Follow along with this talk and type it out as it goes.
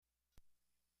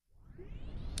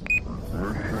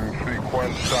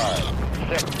Launch start.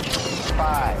 6,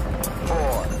 5,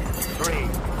 4, 3, 2,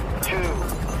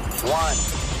 1,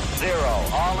 0.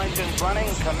 All engines running.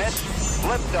 Commit.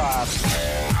 Liftoff.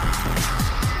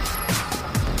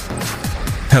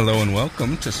 Hello and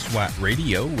welcome to SWAT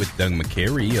Radio with Doug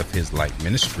McCary of His Light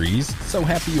Ministries. So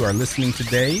happy you are listening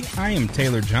today. I am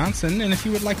Taylor Johnson, and if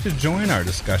you would like to join our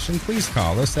discussion, please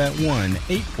call us at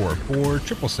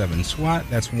 1-844-777-SWAT.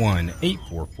 That's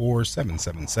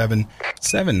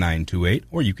 1-844-777-7928,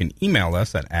 or you can email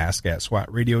us at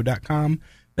ask@swatradio.com.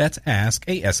 That's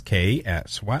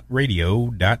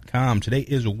ask@swatradio.com. Today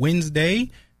is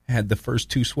Wednesday. Had the first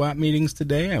two SWAT meetings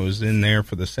today. I was in there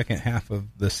for the second half of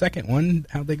the second one.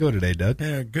 How'd they go today, Doug?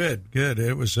 Yeah, good.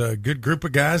 It was a good group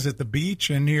of guys at the beach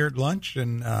and here at lunch,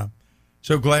 and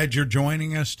so glad you're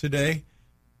joining us today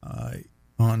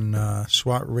on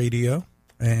SWAT Radio.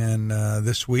 And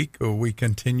this week we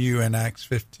continue in Acts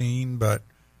 15, but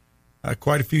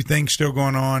quite a few things still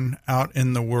going on out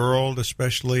in the world,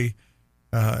 especially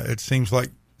it seems like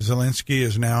Zelensky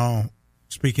is now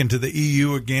speaking to the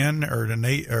EU again, or to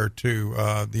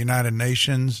the United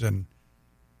Nations, and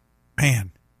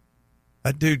man,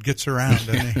 that dude gets around,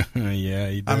 doesn't he? Yeah,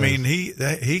 he does. I mean,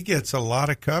 he gets a lot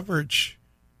of coverage.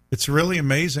 It's really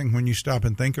amazing when you stop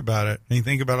and think about it, and you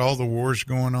think about all the wars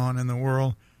going on in the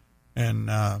world. And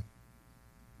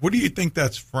what do you think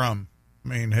that's from? I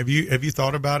mean, have you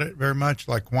thought about it very much?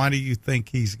 Like, why do you think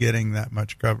he's getting that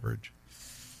much coverage?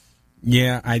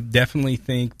 Yeah, I definitely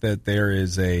think that there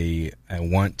is a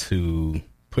want to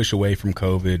push away from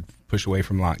COVID, push away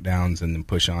from lockdowns, and then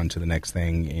push on to the next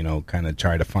thing, kind of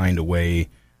try to find a way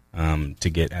to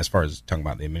get, as far as talking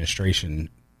about the administration,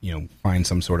 find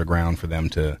some sort of ground for them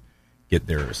to get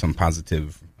some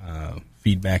positive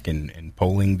feedback and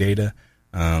polling data.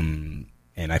 And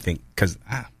I think because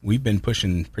we've been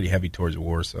pushing pretty heavy towards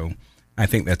war, so I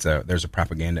think there's a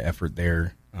propaganda effort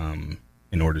there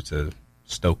in order to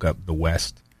stoke up the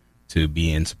West to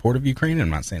be in support of Ukraine. I'm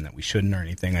not saying that we shouldn't or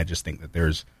anything. I just think that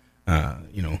there's, a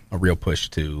real push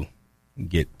to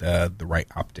get the right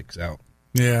optics out.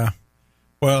 Yeah.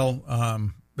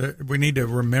 Well, we need to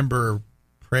remember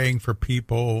praying for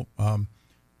people.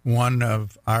 One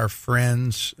of our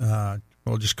friends,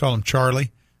 we'll just call him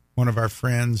Charlie. One of our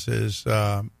friends is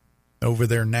over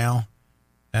there now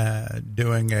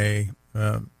doing a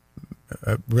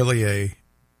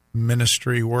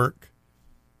ministry work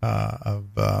of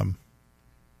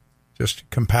just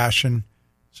compassion.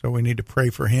 So we need to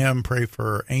pray for him, pray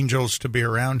for angels to be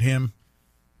around him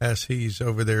as he's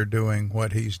over there doing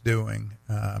what he's doing,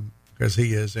 because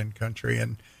he is in country.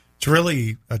 And it's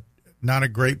really not a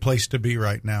great place to be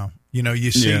right now.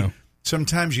 You see,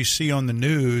 sometimes you see on the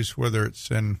news, whether it's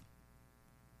in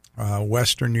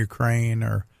Western Ukraine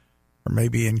or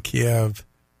maybe in Kiev,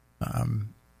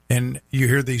 and you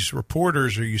hear these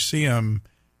reporters or you see them,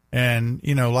 and,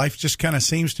 life just kind of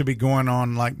seems to be going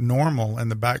on like normal in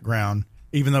the background,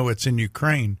 even though it's in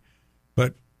Ukraine.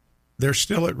 But they're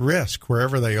still at risk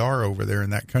wherever they are over there in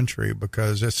that country,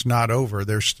 because it's not over.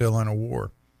 They're still in a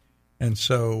war. And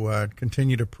so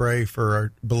continue to pray for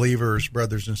our believers,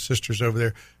 brothers and sisters over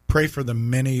there. Pray for the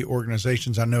many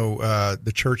organizations. I know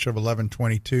the Church of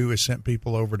 1122 has sent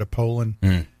people over to Poland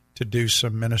to do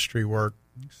some ministry work.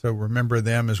 So remember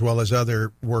them, as well as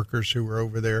other workers who were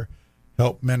over there,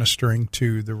 help ministering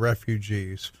to the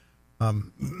refugees.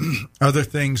 Other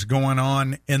things going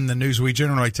on in the news. We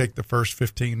generally take the first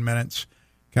 15 minutes,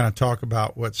 kind of talk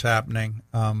about what's happening.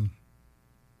 I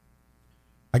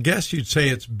guess you'd say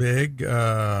it's big.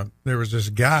 There was this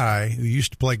guy who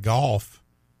used to play golf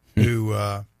who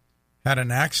had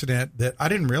an accident that I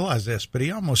didn't realize this, but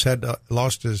he almost had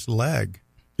lost his leg.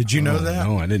 Did you know that?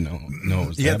 No, I didn't know. No, it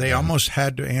was yeah, they almost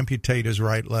had to amputate his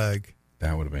right leg.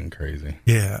 That would have been crazy.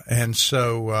 Yeah, and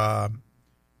so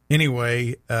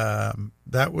anyway,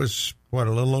 that was, a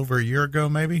little over a year ago,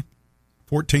 maybe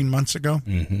 14 months ago.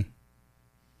 Mm-hmm.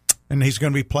 And he's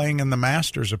going to be playing in the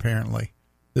Masters, apparently,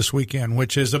 this weekend,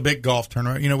 which is a big golf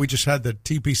tournament. We just had the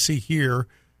TPC here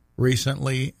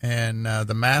recently, and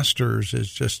the Masters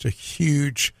is just a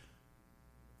huge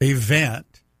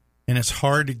event, and it's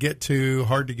hard to get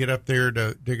up there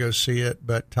to go see it.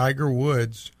 But Tiger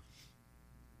Woods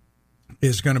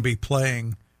is going to be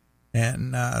playing,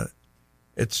 and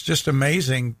it's just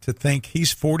amazing to think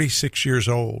he's 46 years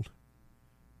old,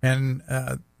 and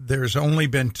there's only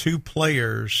been two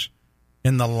players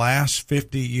in the last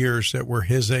 50 years that were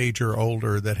his age or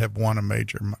older that have won a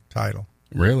major title.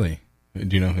 Really?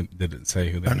 Do you know did it say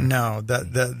who they are? No,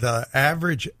 the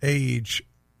average age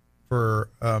for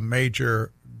a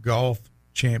major golf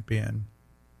champion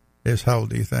is, how old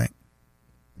do you think?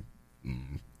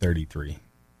 33.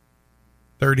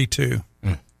 32.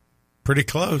 Pretty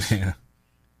close. Yeah.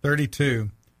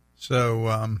 32. So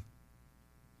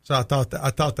I thought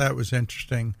that was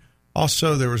interesting.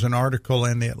 Also, there was an article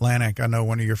in the Atlantic. I know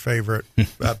one of your favorite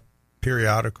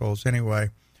periodicals. Anyway,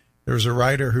 there was a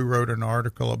writer who wrote an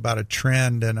article about a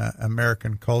trend in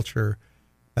American culture,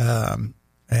 and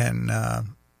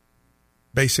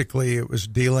basically it was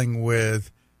dealing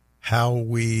with how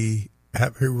we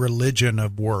have a religion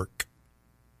of work.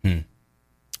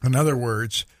 In other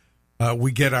words,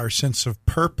 we get our sense of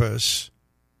purpose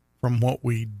from what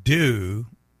we do,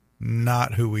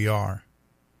 not who we are.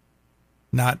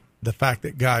 Not the fact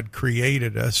that God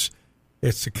created us.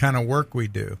 It's the kind of work we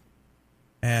do.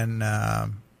 And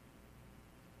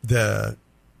it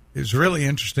was really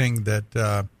interesting that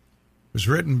it was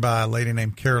written by a lady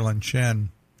named Carolyn Chen.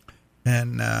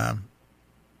 And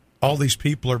all these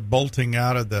people are bolting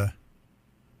out of the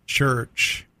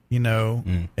church,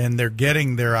 and they're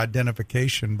getting their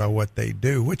identification by what they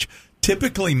do, which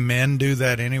typically men do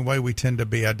that anyway. We tend to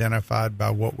be identified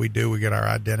by what we do. We get our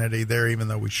identity there, even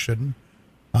though we shouldn't.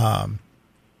 In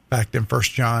fact, in 1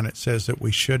 John, it says that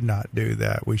we should not do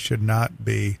that. We should not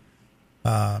be,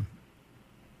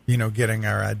 getting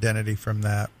our identity from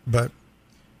that. But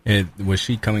Was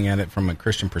she coming at it from a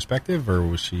Christian perspective, or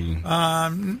was she?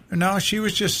 No, she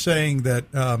was just saying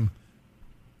that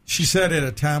she said at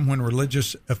a time when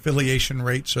religious affiliation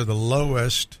rates are the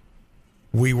lowest,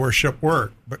 we worship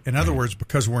work. But in other words,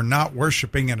 because we're not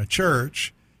worshiping in a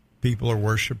church, people are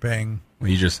worshiping. Well,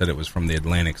 you just said it was from the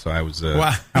Atlantic, so I was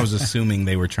I was assuming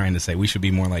they were trying to say we should be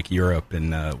more like Europe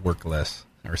and work less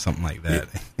or something like that.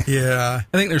 Yeah,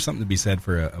 I think there's something to be said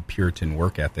for a Puritan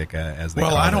work ethic, as they.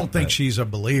 Well, I don't think she's a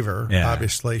believer. Yeah.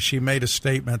 Obviously, she made a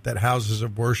statement that houses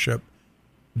of worship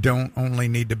don't only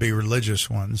need to be religious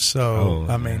ones. So,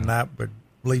 that would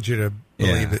lead you to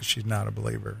believe that she's not a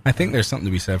believer. I think there's something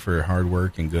to be said for hard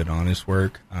work and good, honest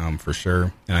work, for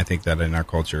sure. And I think that in our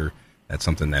culture, that's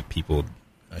something that people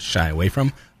shy away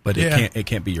from. But it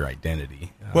can't be your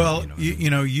identity. Well,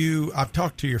 I've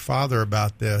talked to your father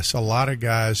about this. A lot of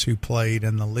guys who played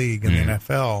in the league in the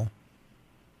NFL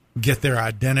get their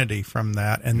identity from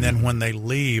that, and then when they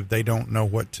leave, they don't know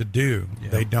what to do. Yeah.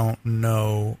 They don't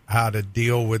know how to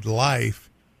deal with life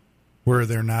where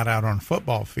they're not out on a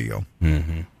football field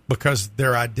because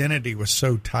their identity was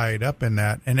so tied up in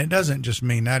that. And it doesn't just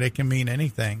mean that; it can mean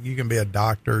anything. You can be a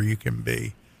doctor, you can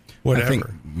be whatever. I think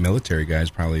military guys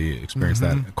probably experience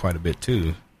that quite a bit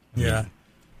too.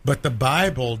 But the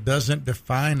Bible doesn't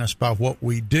define us by what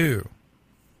we do.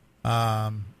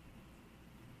 Our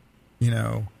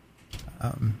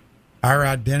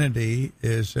identity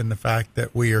is in the fact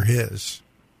that we are His.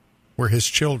 We're His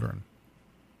children.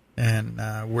 And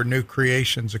we're new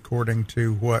creations according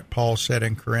to what Paul said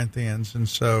in Corinthians. And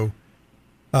so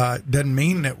it doesn't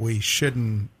mean that we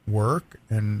shouldn't work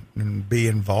and be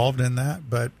involved in that.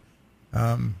 But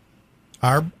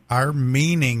our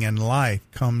meaning in life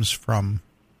comes from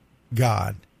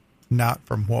God, not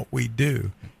from what we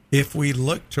do. If we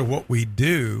look to what we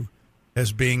do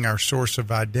as being our source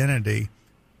of identity,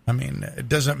 I mean, it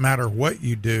doesn't matter what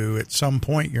you do. At some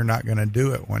point, you're not going to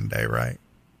do it one day, right?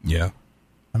 Yeah.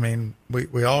 I mean,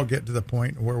 we all get to the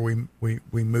point where we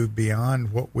move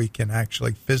beyond what we can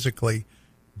actually physically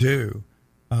do.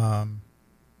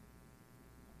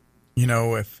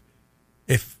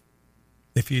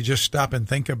 If you just stop and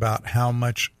think about how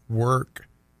much work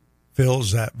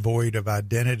fills that void of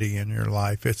identity in your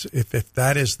life, if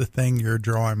that is the thing you're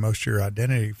drawing most of your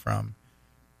identity from,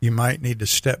 you might need to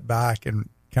step back and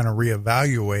kind of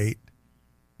reevaluate,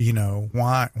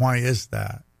 why is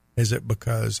that? Is it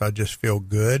because I just feel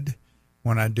good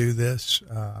when I do this?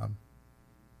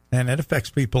 And it affects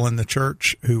people in the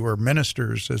church who are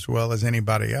ministers as well as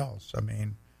anybody else. I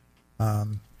mean,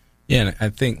 and I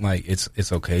think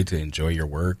it's okay to enjoy your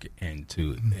work and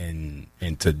to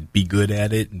and to be good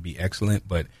at it and be excellent,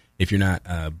 but if you're not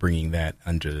bringing that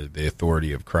under the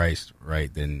authority of Christ,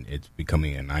 right, then it's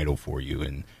becoming an idol for you,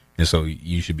 and so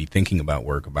you should be thinking about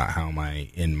work, about how am I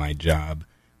in my job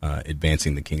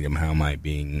advancing the kingdom, how am I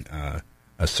being a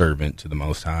servant to the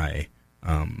Most High,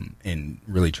 and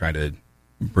really try to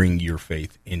bring your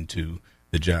faith into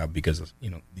the job, because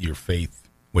your faith,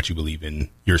 what you believe in,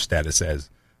 your status as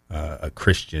a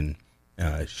Christian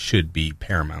should be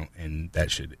paramount, and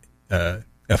that should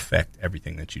affect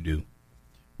everything that you do.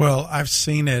 Well, I've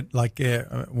seen it like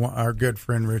our good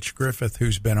friend Rich Griffith,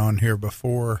 who's been on here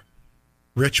before.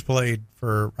 Rich played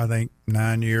for, I think,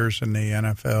 9 years in the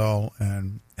NFL,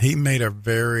 and he made a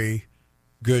very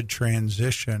good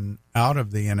transition out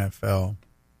of the NFL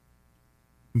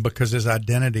because his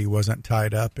identity wasn't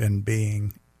tied up in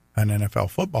being an NFL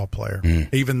football player,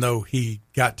 even though he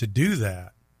got to do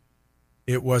that.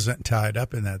 it wasn't tied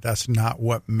up in that. That's not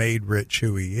what made Rich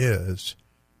who he is.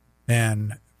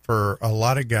 And for a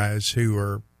lot of guys who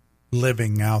are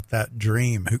living out that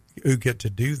dream, who get to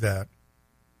do that,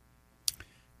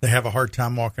 they have a hard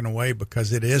time walking away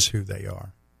because it is who they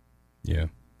are. Yeah.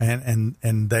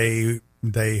 And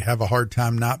they have a hard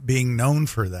time not being known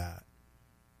for that.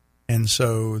 And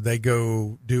so they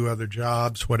go do other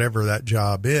jobs, whatever that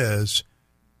job is,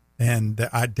 and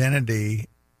the identity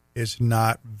is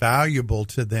not valuable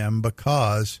to them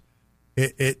because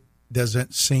it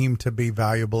doesn't seem to be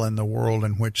valuable in the world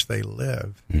in which they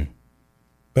live. Mm.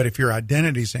 But if your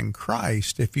identity's in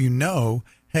Christ, if you know,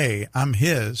 hey, I'm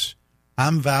his,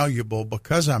 I'm valuable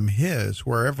because I'm his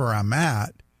wherever I'm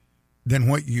at, then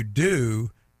what you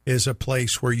do is a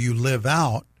place where you live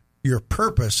out your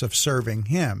purpose of serving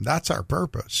him. That's our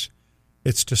purpose.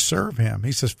 It's to serve him.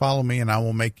 He says, follow me and I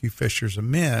will make you fishers of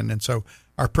men. And so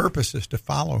our purpose is to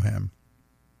follow him.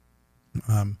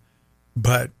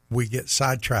 But we get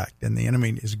sidetracked, and the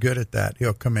enemy is good at that.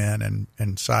 He'll come in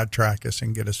and sidetrack us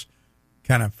and get us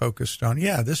kind of focused on,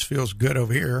 yeah, this feels good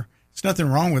over here. It's nothing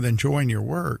wrong with enjoying your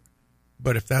work.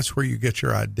 But if that's where you get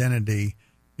your identity,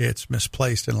 it's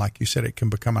misplaced. And like you said, it can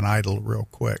become an idol real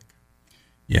quick.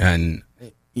 Yeah. And,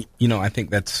 I think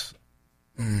that's,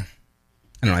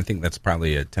 I think that's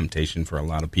probably a temptation for a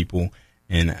lot of people.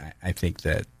 And I think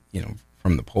that,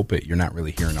 from the pulpit, you're not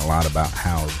really hearing a lot about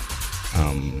how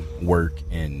work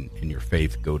and your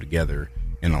faith go together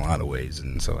in a lot of ways.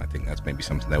 And so I think that's maybe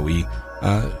something that we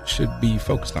should be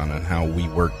focused on how we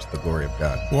work to the glory of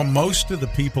God. Well, most of the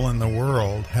people in the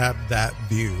world have that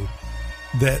view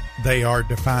that they are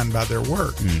defined by their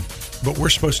work. Mm. But we're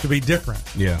supposed to be different.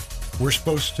 Yeah. We're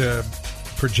supposed to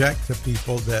project to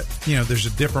people that, there's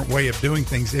a different way of doing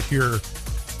things if you're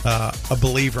a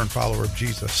believer and follower of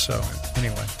Jesus. So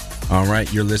anyway. All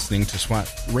right, you're listening to SWAT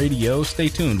Radio. Stay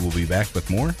tuned. We'll be back with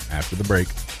more after the break.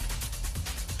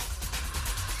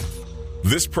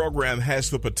 This program has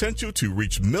the potential to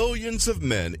reach millions of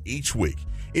men each week.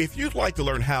 If you'd like to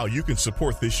learn how you can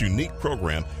support this unique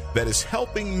program that is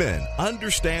helping men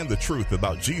understand the truth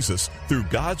about Jesus through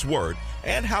God's Word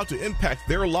and how to impact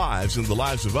their lives and the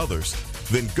lives of others,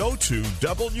 then go to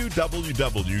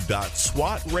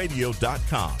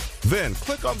www.swatradio.com. Then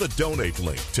click on the donate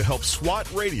link to help SWAT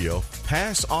Radio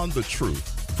pass on the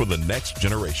truth for the next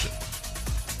generation.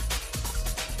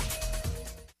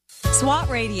 SWAT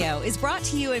Radio is brought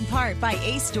to you in part by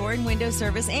Ace Door and Window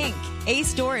Service, Inc.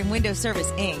 Ace Door and Window Service,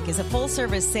 Inc. is a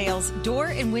full-service sales door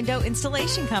and window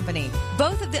installation company.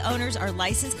 Both of the owners are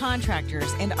licensed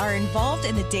contractors and are involved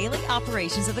in the daily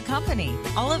operations of the company.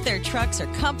 All of their trucks are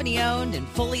company-owned and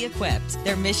fully equipped.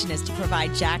 Their mission is to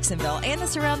provide Jacksonville and the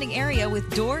surrounding area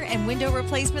with door and window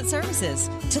replacement services.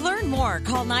 To learn more,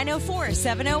 call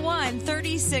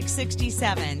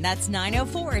 904-701-3667. That's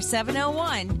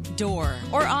 904-701-DOOR.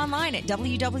 Or online at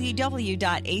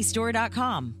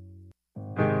www.acedoor.com.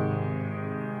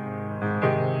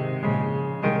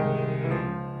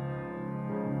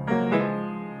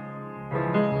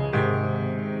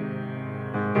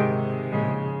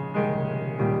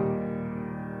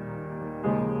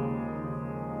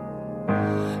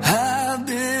 I've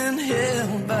been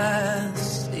held by the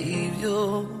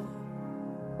Savior.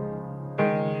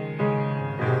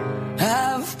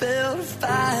 I've felt a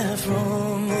fire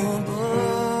from above.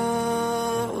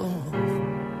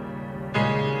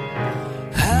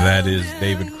 That is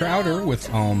David Crowder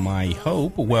with All My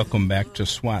Hope. Welcome back to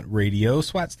SWAT Radio.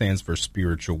 SWAT stands for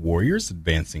Spiritual Warriors,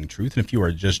 Advancing Truth. And if you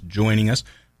are just joining us,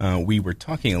 we were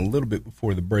talking a little bit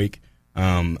before the break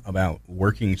about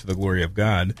working to the glory of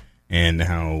God and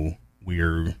how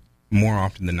we're more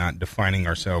often than not defining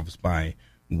ourselves by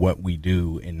what we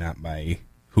do and not by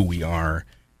who we are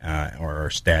or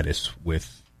our status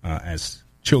with as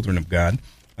children of God.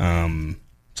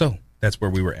 So that's where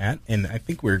we were at, and I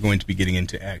think we're going to be getting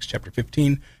into Acts chapter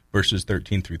 15, verses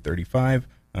 13 through 35,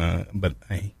 but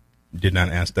I did not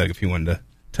ask Doug if he wanted to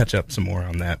touch up some more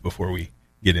on that before we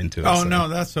get into it. Oh, so. No,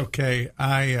 that's okay.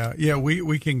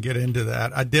 We can get into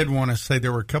that. I did want to say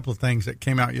there were a couple of things that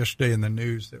came out yesterday in the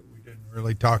news that we didn't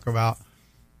really talk about.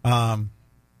 One,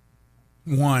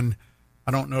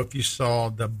 I don't know if you saw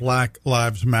the Black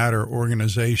Lives Matter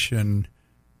organization.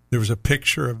 There was a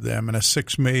picture of them in a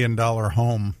 $6 million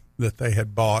home that they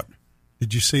had bought.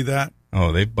 Did you see that?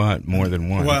 Oh, they bought more than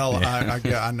one. Well,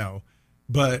 yeah. I know.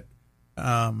 But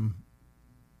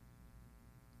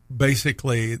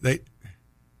basically, the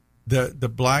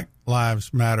Black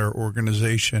Lives Matter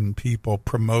organization people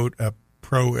promote a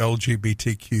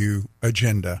pro-LGBTQ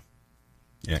agenda.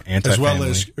 Yeah,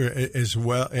 anti-family. As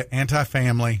well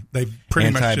anti-family. They pretty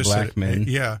much just anti-black men.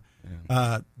 Yeah.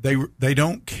 they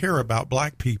don't care about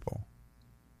black people.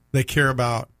 They care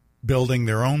about building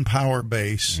their own power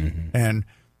base, and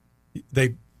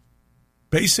they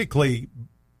basically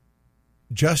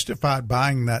justified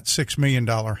buying that $6 million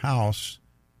house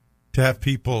to have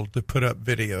people to put up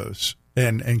videos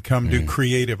and come do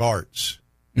creative arts.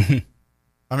 I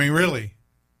mean, really.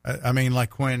 I mean,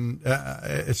 like when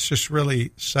it's just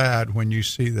really sad when you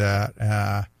see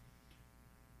that.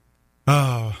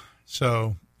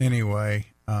 So anyway,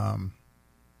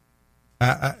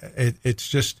 it's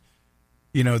just,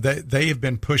 you know, they have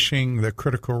been pushing the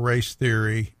critical race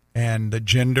theory and the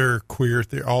gender queer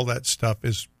theory. All that stuff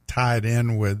is tied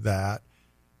in with that.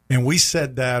 And we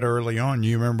said that early on.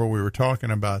 You remember we were talking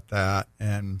about that,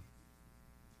 and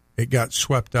it got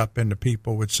swept up into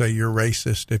people would say you're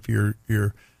racist if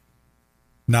you're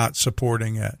not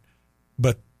supporting it.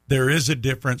 But there is a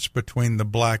difference between the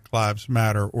Black Lives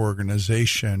Matter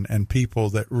organization and people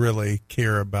that really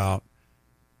care about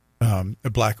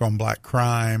black-on-black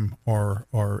crime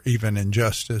or even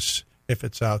injustice, if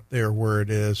it's out there where it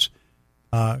is.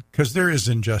 Because there is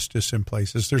injustice in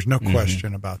places. There's no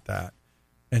question about that.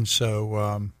 And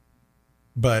so,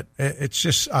 but it's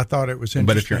just, I thought it was interesting.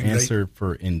 But if your answer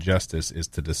for injustice is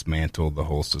to dismantle the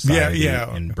whole society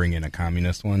and bring in a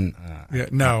communist one,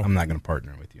 no, I'm not going to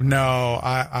partner with you. No,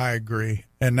 I agree.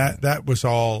 And that was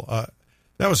all,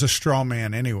 that was a straw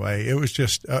man anyway. It was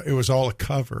just, it was all a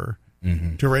cover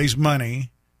to raise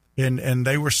money. And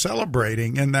they were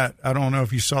celebrating in that, I don't know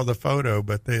if you saw the photo,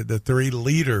 but the three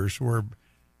leaders were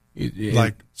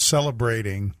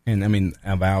celebrating. And I mean,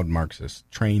 avowed Marxists,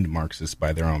 trained Marxists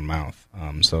by their own mouth.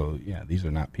 So yeah, these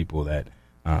are not people that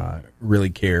really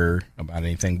care about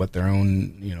anything but their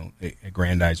own, you know,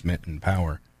 aggrandizement and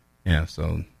power. Yeah,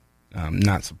 so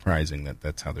not surprising that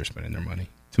that's how they're spending their money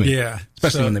to me. Yeah,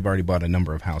 especially when they've already bought a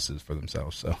number of houses for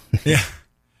themselves. So yeah,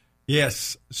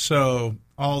 yes. So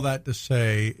all that to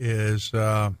say is,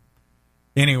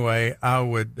 anyway, I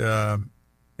would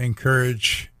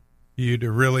encourage you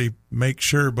to really make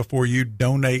sure before you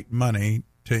donate money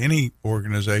to any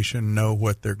organization, know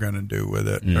what they're going to do with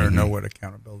it or know what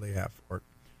accountability they have for it.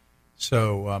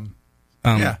 So,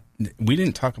 yeah. We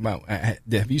didn't talk about,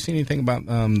 have you seen anything about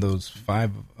those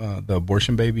 5, the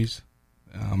abortion babies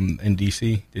in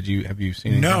D.C.? Have you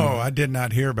seen anything? No, I did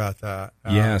not hear about that.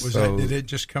 Yeah. Did it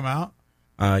just come out?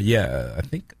 Yeah, I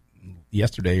think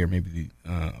yesterday or maybe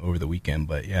over the weekend,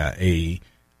 but yeah,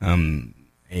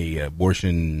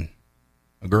 anti-abortion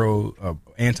girl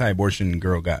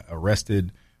got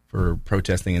arrested for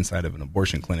protesting inside of an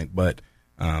abortion clinic. But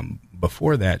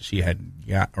before that, she had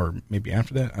or maybe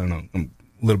after that, I don't know, I'm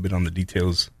a little bit on the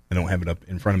details. I don't have it up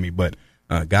in front of me, but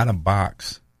got a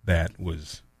box that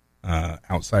was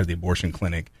outside of the abortion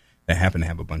clinic that happened to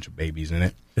have a bunch of babies in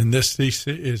it. In this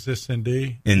DC, is this in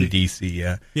D? In DC,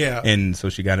 yeah. Yeah. And so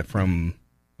she got it from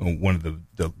one of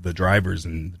the drivers,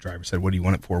 and the driver said, "What do you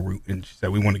want it for?" And she said,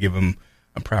 "We want to give him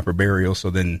a proper burial." So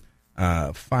then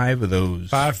 5 of those...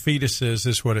 5 fetuses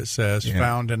is what it says,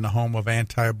 found in the home of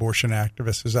anti-abortion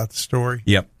activists. Is that the story?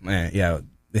 Yep. Yeah,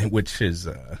 which is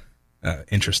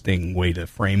interesting way to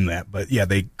frame that. But yeah,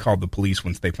 they called the police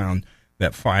once they found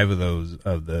that 5 of those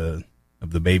of the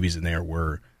babies in there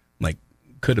were like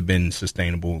could have been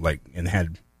sustainable, like, and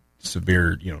had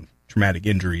severe, you know, traumatic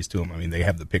injuries to them. I mean, they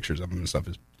have the pictures of them and stuff.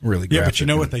 Is really graphic. Yeah, but you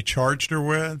know what they charged her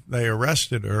with? They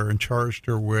arrested her and charged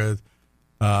her with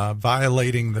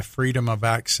violating the Freedom of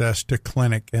Access to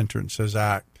Clinic Entrances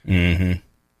Act. Mm-hmm.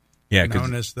 Yeah,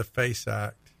 known as the FACE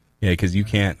Act. Yeah, because you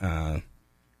can't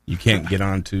get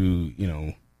onto, you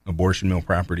know, abortion mill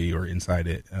property or inside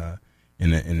it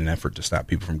in an effort to stop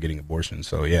people from getting abortions.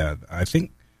 So yeah, I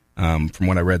think from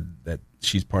what I read that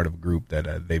she's part of a group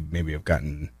that they maybe have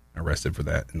gotten arrested for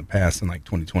that in the past in like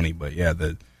 2020. But yeah,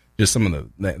 just some of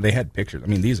they had pictures. I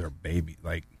mean, these are baby,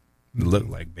 like they look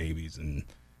like babies, and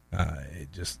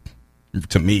it just,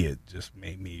 to me, it just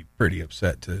made me pretty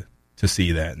upset to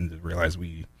see that and to realize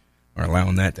we are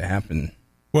allowing that to happen.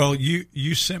 Well,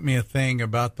 you sent me a thing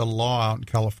about the law out in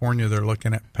California they're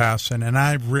looking at passing, and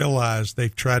I realized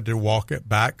they've tried to walk it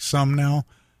back some now.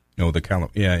 Oh,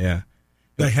 yeah.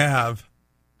 They have,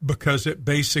 because it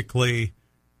basically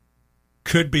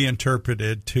could be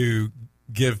interpreted to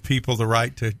give people the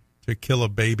right to kill a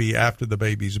baby after the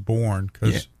baby's born.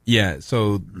 Yeah.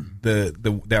 So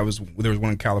there was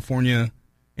one in California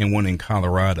and one in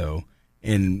Colorado,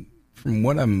 and from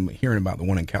what I'm hearing about the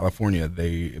one in California,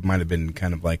 it might have been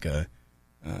kind of like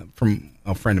from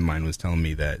a friend of mine was telling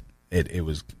me that it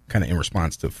was kind of in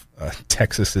response to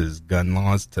Texas's gun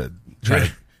laws to try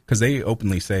to, because they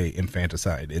openly say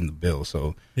infanticide in the bill.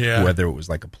 So whether it was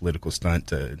like a political stunt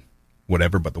to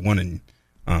whatever, but the one in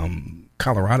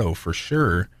Colorado for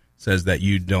sure says that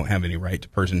you don't have any right to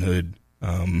personhood,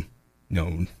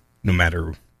 no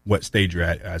matter what stage you're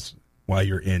at as while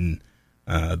you're in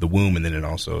the womb. And then it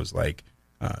also is like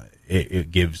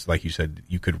it gives, like you said,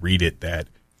 you could read it that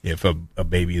if a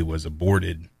baby was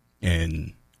aborted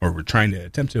or were trying to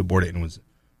attempt to abort it and was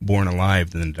born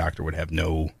alive, then the doctor would have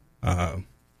no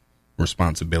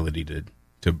responsibility to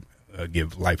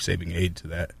give life-saving aid to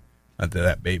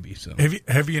that baby. So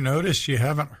have you noticed you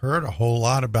haven't heard a whole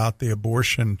lot about the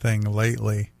abortion thing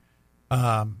lately,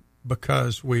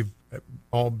 because we've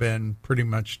all been pretty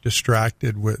much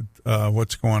distracted with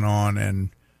what's going on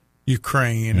in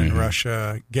Ukraine and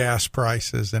Russia, gas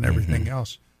prices and everything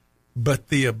else. But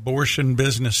the abortion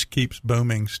business keeps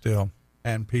booming still,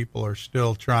 and people are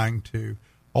still trying to,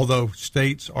 although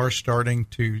states are starting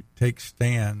to take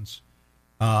stands.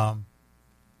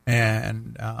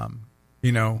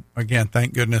 Again,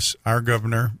 thank goodness our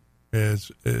governor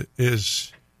is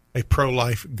a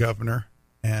pro-life governor,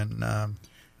 and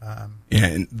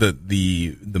and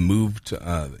the move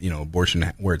to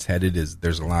abortion where it's headed is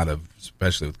there's a lot of,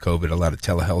 especially with COVID, a lot of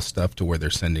telehealth stuff to where they're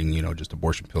sending just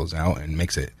abortion pills out, and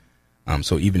makes it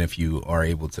so even if you are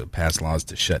able to pass laws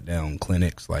to shut down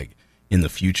clinics, like in the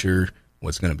future,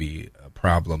 what's going to be a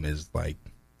problem is like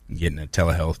getting a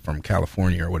telehealth from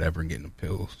California or whatever and getting a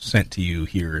pill sent to you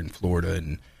here in Florida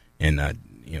and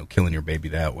killing your baby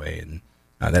that way. And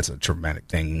that's a traumatic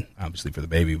thing, obviously, for the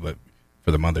baby, but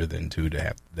for the mother then too, to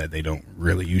have that they don't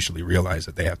really usually realize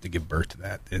that they have to give birth to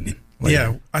that. And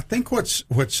yeah, I think what's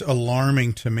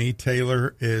alarming to me,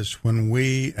 Taylor, is when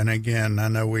and again, I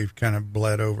know we've kind of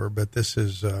bled over, but this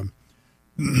is,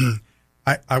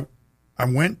 I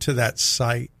went to that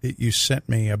site that you sent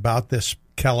me about this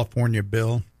California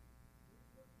bill,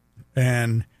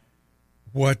 and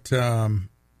what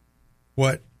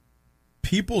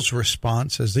people's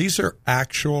responses, these are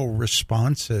actual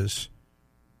responses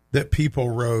that people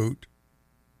wrote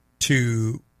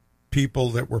to people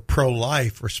that were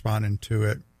pro-life responding to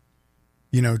it.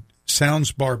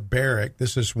 Sounds barbaric.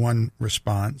 This is one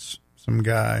response. Some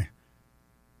guy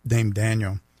named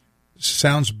Daniel.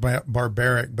 Sounds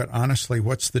barbaric, but honestly,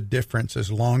 what's the difference? As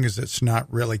long as it's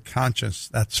not really conscious,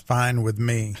 that's fine with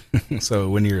me. So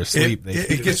when you're asleep,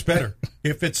 it gets better.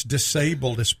 If it's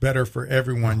disabled, it's better for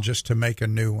everyone just to make a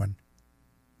new one.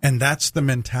 And that's the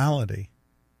mentality.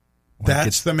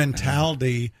 That's the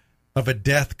mentality of a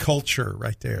death culture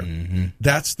right there. Mm-hmm.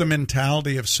 That's the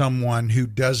mentality of someone who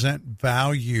doesn't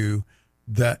value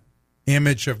the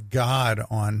image of God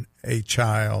on a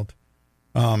child.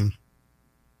 And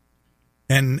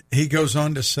he goes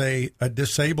on to say a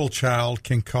disabled child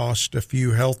can cost a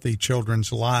few healthy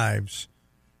children's lives.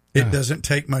 It doesn't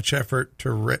take much effort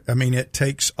it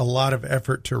takes a lot of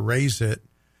effort to raise it,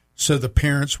 so the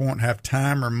parents won't have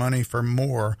time or money for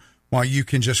more, while you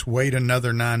can just wait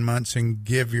another 9 months and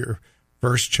give your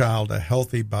first child a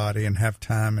healthy body and have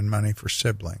time and money for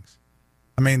siblings.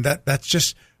 I mean, that's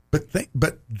just, but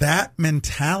that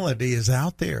mentality is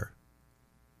out there.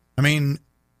 I mean,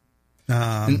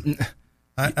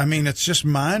 it's just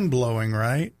mind blowing,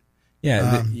 right?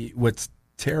 Yeah. What's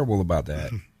terrible about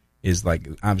that is, like,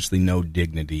 obviously no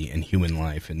dignity in human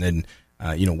life. And then,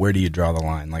 where do you draw the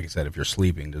line? Like I said, if you're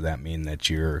sleeping, does that mean that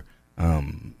you're,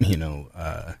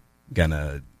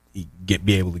 gonna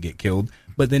be able to get killed?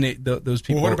 But then those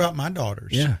people. Well, what about my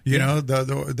daughters? Yeah,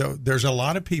 there's a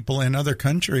lot of people in other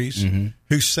countries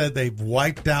who said they've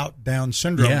wiped out Down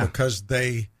syndrome because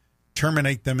they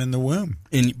terminate them in the womb.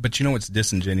 But what's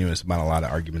disingenuous about a lot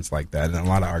of arguments like that, and a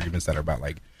lot of arguments that are about,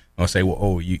 like, I'll say,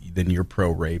 then you're pro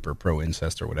rape or pro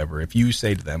incest or whatever. If you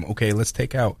say to them, okay, let's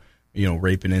take out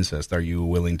rape and incest, are you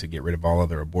willing to get rid of all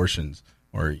other abortions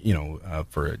or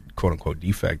for a quote unquote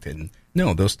defect? And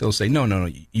no, they'll still say, no,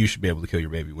 you should be able to kill your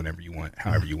baby whenever you want,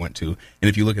 however you want to. And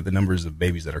if you look at the numbers of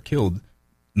babies that are killed,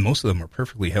 most of them are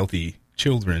perfectly healthy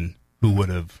children who would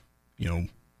have,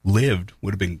 lived,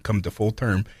 would have come to full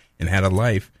term and had a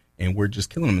life, and we're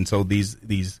just killing them. And so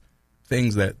these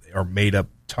things that are made up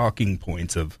talking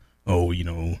points of,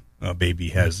 a baby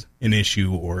has an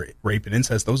issue or rape and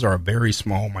incest, those are a very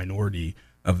small minority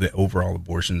of the overall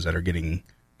abortions that are getting,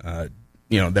 that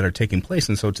are taking place.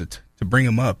 And so to bring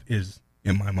them up is,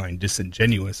 in my mind,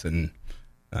 disingenuous and,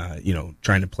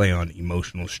 trying to play on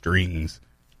emotional strings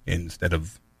instead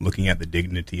of looking at the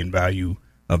dignity and value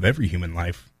of every human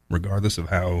life, regardless of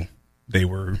how they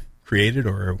were created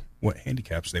or what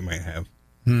handicaps they might have.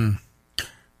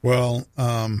 Well,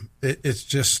 it's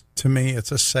just, to me,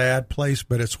 it's a sad place,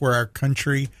 but it's where our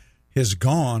country has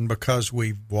gone because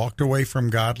we've walked away from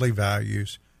godly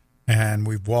values, and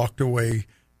we've walked away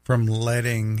from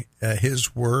letting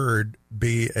his word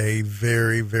be a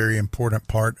very, very important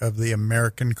part of the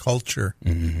American culture.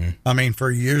 Mm-hmm. I mean, for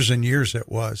years and years it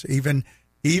was. Even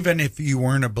if you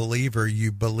weren't a believer,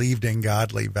 you believed in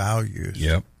godly values.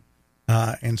 Yep.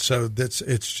 And so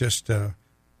it's just a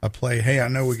play. Hey, I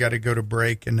know we got to go to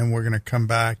break, and then we're going to come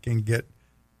back and get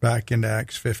back into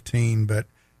Acts 15. But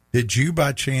did you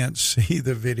by chance see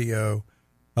the video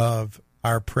of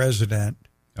our president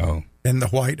in the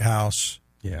White House?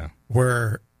 Yeah.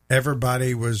 Where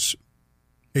everybody was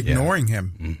ignoring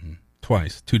him. Mm-hmm.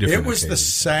 Twice. 2 different It was the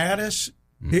saddest.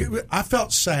 Mm-hmm. I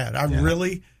felt sad.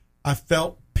 I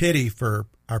felt pity for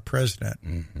our president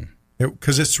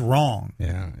because it's wrong.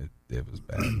 Yeah, it was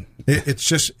bad. It's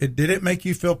just, did it make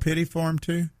you feel pity for him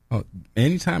too? Oh,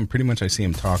 anytime pretty much I see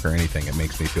him talk or anything, it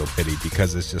makes me feel pity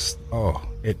because it's just,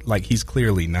 like he's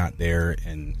clearly not there,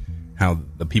 and how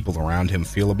the people around him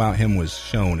feel about him was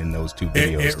shown in those 2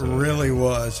 videos. It really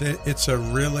was. It's a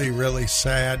really, really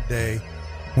sad day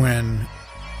when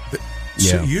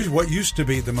what used to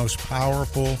be the most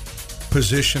powerful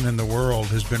position in the world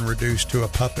has been reduced to a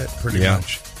puppet pretty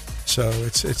much. So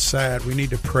it's sad. We need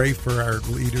to pray for our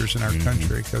leaders in our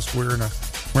country because we're in a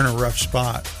rough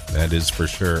spot. That is for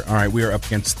sure. All right, we are up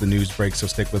against the news break, so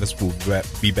stick with us. We'll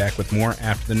be back with more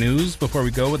after the news. Before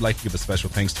we go, we'd like to give a special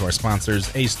thanks to our sponsors,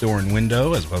 Ace Door and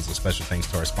Window, as well as a special thanks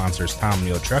to our sponsors, Tom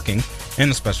Neal Trucking,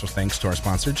 and a special thanks to our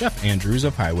sponsor, Jeff Andrews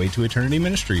of Highway to Eternity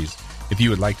Ministries. If you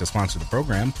would like to sponsor the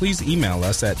program, please email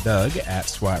us at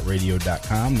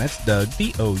doug@swatradio.com. That's Doug,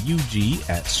 D-O-U-G,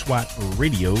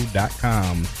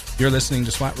 @swatradio.com. You're listening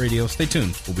to SWAT Radio. Stay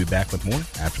tuned. We'll be back with more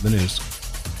after the news.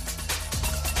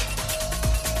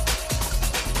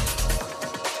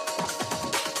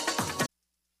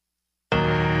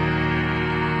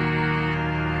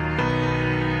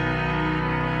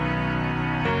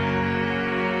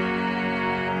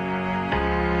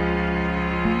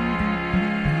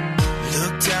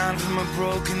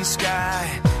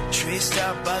 Sky, traced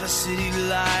out by the city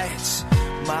lights,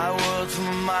 my world from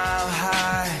a mile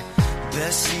high,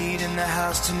 best seat in the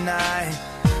house tonight,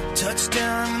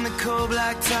 touchdown in the cold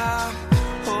black top,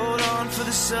 hold on for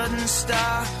the sudden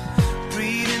stop,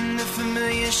 breathe in the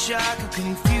familiar shock of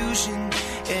confusion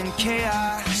and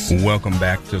chaos. Welcome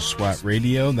back to SWAT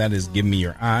Radio. That is Give Me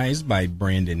Your Eyes by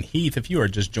Brandon Heath. If you are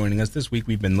just joining us this week,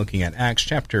 we've been looking at Acts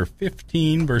chapter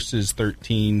 15, verses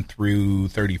 13 through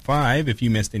 35. If you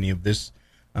missed any of this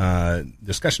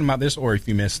discussion about this, or if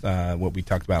you missed what we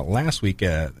talked about last week,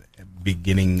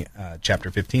 beginning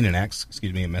chapter 15 in Acts, I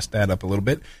messed that up a little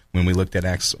bit. When we looked at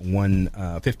Acts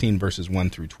 15 verses 1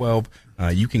 through 12,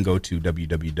 you can go to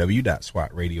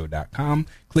www.swatradio.com,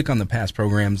 click on the past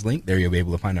programs link. There you'll be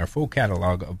able to find our full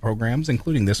catalog of programs,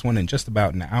 including this one in just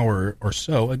about an hour or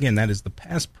so. Again, that is the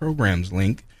past programs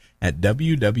link at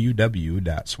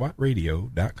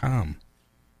www.swatradio.com.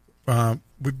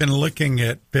 We've been looking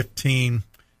at 15,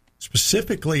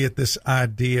 specifically at this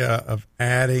idea of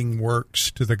adding works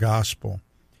to the gospel.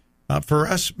 For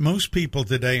us, most people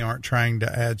today aren't trying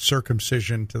to add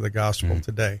circumcision to the gospel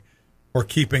today or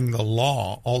keeping the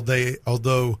law all day,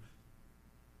 although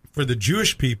for the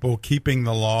Jewish people, keeping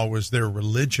the law was their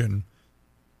religion.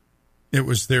 It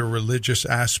was their religious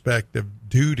aspect of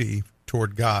duty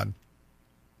toward God.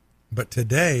 But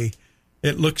today,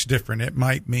 it looks different. It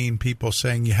might mean people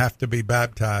saying you have to be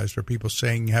baptized, or people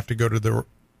saying you have to go to the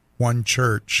one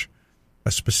church,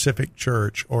 a specific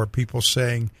church, or people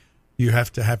saying you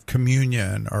have to have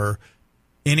communion, or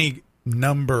any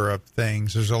number of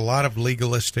things. There's a lot of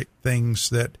legalistic things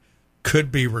that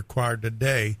could be required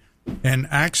today. In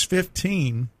Acts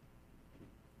 15,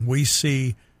 we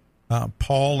see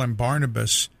Paul and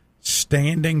Barnabas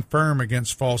standing firm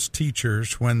against false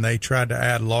teachers when they tried to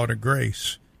add law to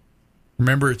grace.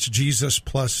 Remember, it's Jesus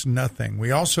plus nothing. We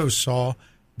also saw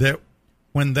that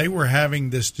when they were having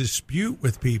this dispute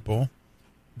with people,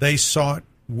 they sought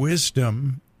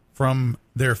wisdom from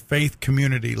their faith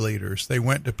community leaders. They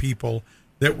went to people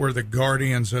that were the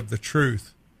guardians of the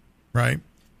truth, right?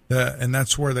 And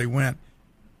that's where they went.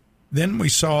 Then we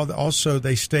saw also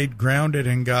they stayed grounded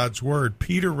in God's word.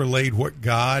 Peter relayed what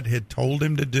God had told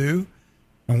him to do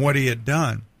and what he had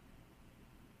done.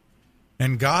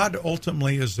 And God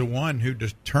ultimately is the one who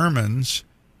determines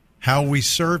how we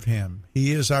serve him.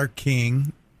 He is our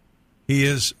king. He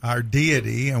is our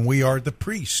deity, and we are the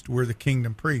priest. We're the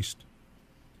kingdom priest.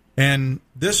 And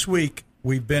this week,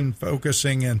 we've been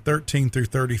focusing in 13 through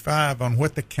 35 on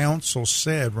what the council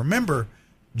said. Remember,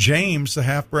 James, the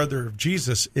half-brother of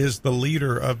Jesus, is the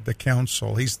leader of the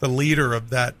council. He's the leader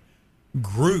of that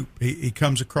group. He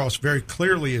comes across very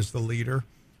clearly as the leader.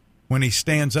 When he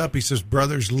stands up, he says,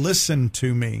 brothers, listen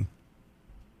to me.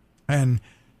 And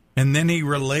And then he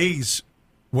relays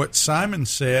what Simon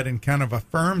said and kind of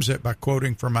affirms it by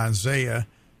quoting from Isaiah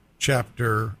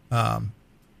chapter 8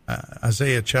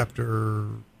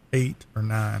 or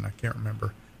 9. I can't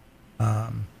remember.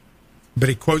 But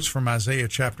he quotes from Isaiah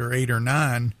chapter 8 or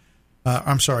 9.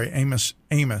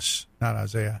 Amos, not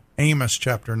Isaiah. Amos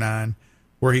chapter 9,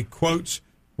 where he quotes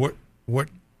what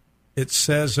it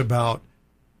says about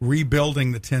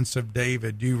rebuilding the tents of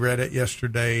David. You read it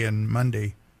yesterday and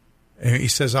Monday. And he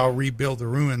says, I'll rebuild the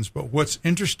ruins. But what's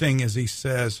interesting is he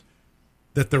says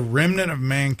that the remnant of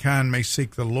mankind may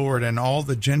seek the Lord, and all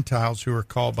the Gentiles who are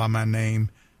called by my name,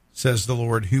 says the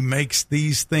Lord, who makes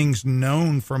these things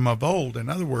known from of old. In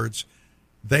other words,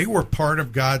 they were part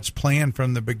of God's plan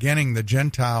from the beginning, the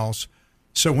Gentiles.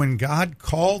 So when God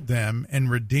called them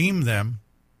and redeemed them,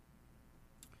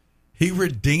 he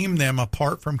redeemed them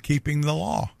apart from keeping the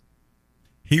law.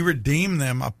 He redeemed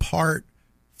them apart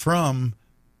from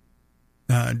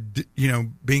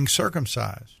being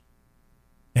circumcised.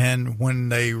 And when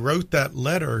they wrote that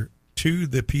letter to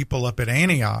the people up at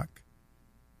Antioch,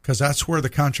 because that's where the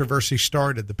controversy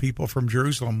started, the people from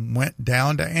Jerusalem went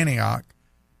down to Antioch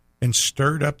and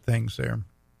stirred up things there.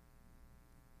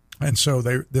 And so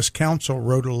this council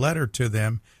wrote a letter to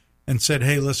them and said,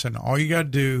 hey, listen, all you got to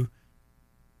do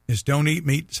is don't eat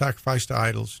meat sacrificed to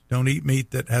idols. Don't eat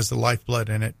meat that has the lifeblood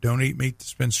in it. Don't eat meat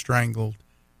that's been strangled.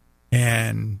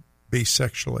 And be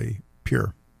sexually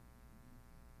pure.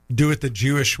 Do it the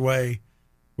Jewish way,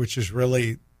 which is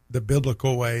really the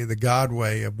biblical way, the God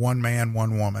way of one man,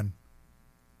 one woman,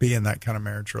 be in that kind of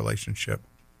marriage relationship.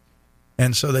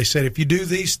 And so they said, if you do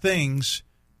these things,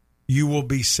 you will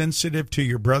be sensitive to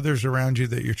your brothers around you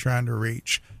that you're trying to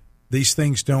reach. These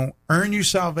things don't earn you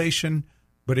salvation,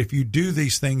 but if you do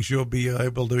these things, you'll be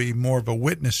able to be more of a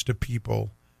witness to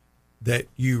people that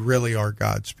you really are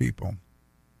God's people.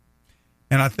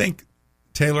 And I think,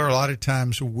 Taylor, a lot of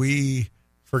times we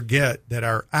forget that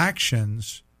our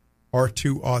actions are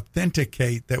to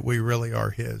authenticate that we really are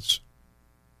his.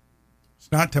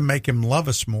 It's not to make him love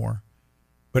us more,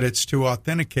 but it's to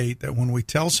authenticate that when we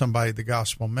tell somebody the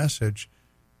gospel message,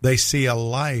 they see a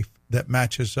life that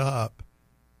matches up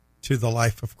to the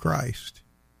life of Christ,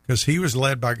 because he was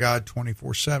led by God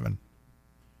 24/7.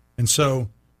 And so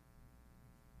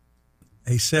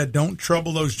he said, don't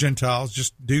trouble those Gentiles,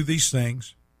 just do these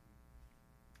things.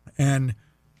 And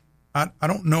I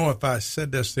don't know if I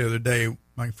said this the other day.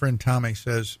 My friend Tommy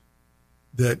says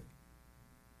that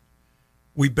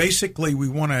we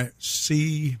want to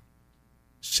see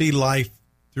life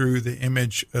through the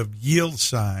image of yield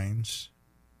signs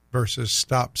versus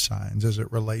stop signs as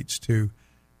it relates to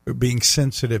being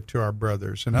sensitive to our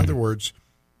brothers. In other words,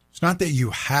 it's not that you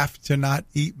have to not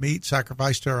eat meat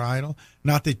sacrificed to our idol,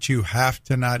 not that you have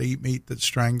to not eat meat that's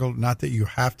strangled, not that you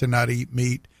have to not eat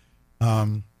meat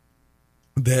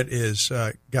that is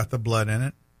got the blood in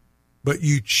it, but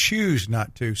you choose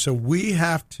not to. So we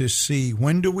have to see,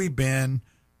 when do we bend,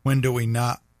 when do we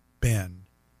not bend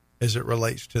as it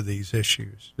relates to these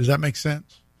issues. Does that make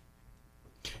sense?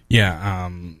 Yeah.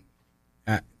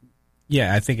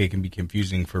 I think it can be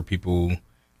confusing for people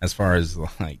as far as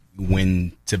like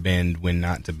when to bend, when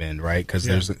not to bend, right? Because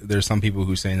there's some people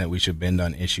who are saying that we should bend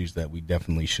on issues that we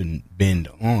definitely shouldn't bend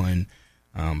on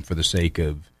for the sake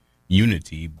of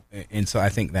unity. And so I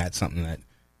think that's something that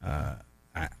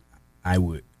I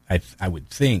would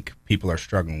think people are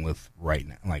struggling with right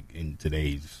now, like in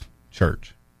today's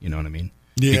church. You know what I mean?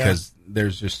 Yeah. Because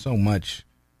there's just so much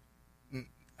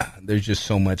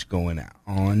going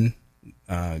on,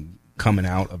 coming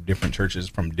out of different churches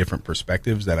from different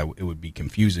perspectives that it would be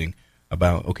confusing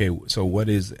about. Okay, so what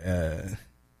is an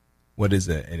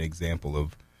example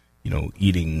of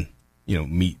eating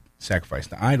meat sacrificed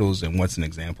to idols, and what's an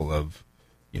example of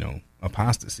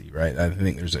apostasy, right? I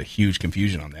think there's a huge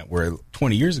confusion on that, where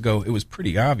 20 years ago it was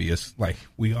pretty obvious, like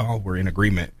we all were in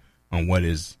agreement on what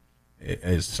is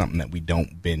something that we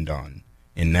don't bend on.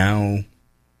 And now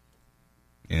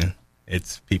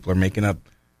it's people are making up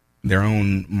their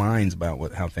own minds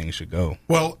about how things should go.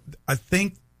 Well, I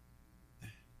think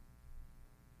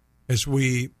as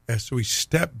we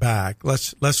step back,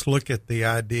 let's look at the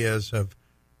ideas of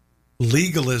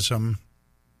legalism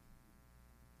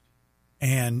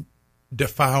and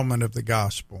defilement of the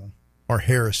gospel, or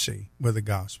heresy with the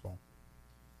gospel.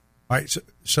 All right,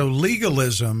 so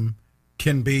legalism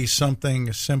can be something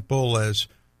as simple as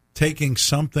taking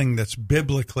something that's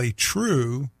biblically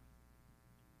true,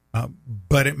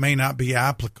 but it may not be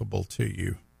applicable to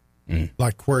you,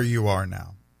 like where you are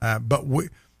now.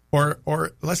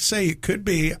 Or let's say it could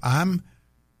be I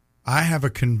have a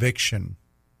conviction.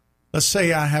 Let's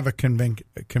say I have a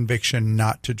conviction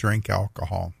not to drink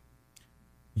alcohol.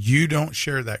 You don't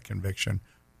share that conviction.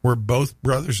 We're both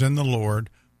brothers in the Lord.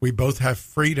 We both have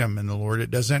freedom in the Lord. It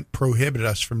doesn't prohibit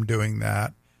us from doing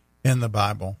that in the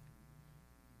Bible.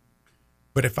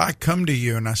 But if I come to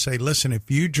you and I say, listen,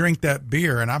 if you drink that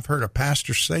beer, and I've heard a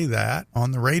pastor say that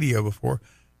on the radio before,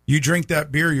 you drink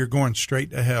that beer, you're going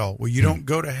straight to hell. Well, you don't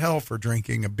go to hell for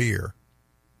drinking a beer.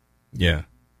 Yeah.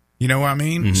 You know what I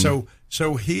mean? Mm-hmm.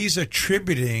 So he's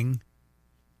attributing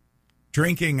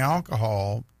drinking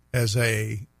alcohol as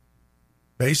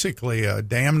basically a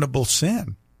damnable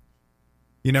sin.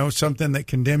 You know, something that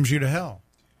condemns you to hell.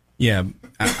 Yeah,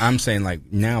 I'm saying like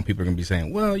now people are going to be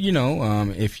saying, well, you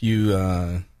know, if you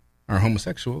are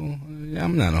homosexual,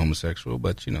 I'm not a homosexual,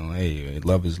 but, you know, hey,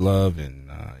 love is love,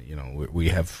 and, you know, we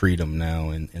have freedom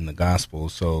now in the gospel.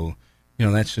 So, you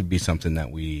know, that should be something that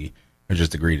we are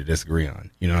just agree to disagree on.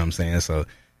 You know what I'm saying? So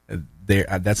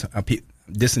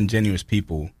disingenuous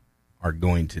people are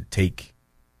going to take,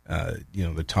 you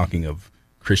know, the talking of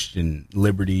Christian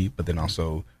liberty, but then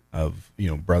also of, you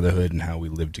know, brotherhood and how we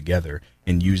live together,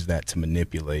 and use that to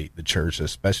manipulate the church,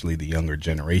 especially the younger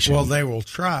generation. Well, they will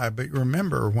try, but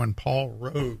remember when Paul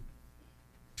wrote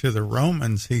to the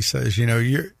Romans, he says, you know,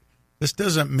 this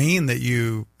doesn't mean that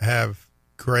you have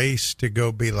grace to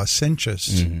go be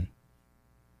licentious. Mm-hmm.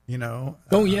 You know?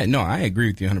 Oh, yeah. No, I agree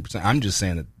with you 100%. I'm just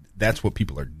saying that that's what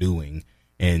people are doing,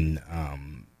 and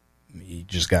I'm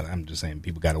just saying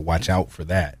people got to watch out for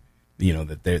that. You know,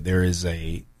 that there is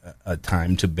a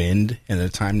time to bend and a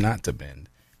time not to bend.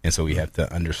 And so we have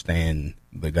to understand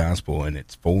the gospel in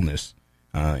its fullness,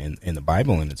 in the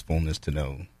Bible in its fullness, to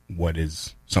know what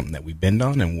is something that we bend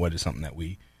on and what is something that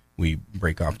we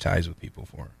break off ties with people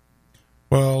for.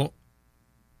 Well,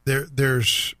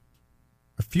 there's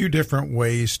a few different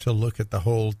ways to look at the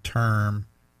whole term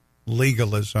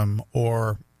legalism,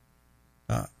 or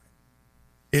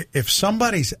if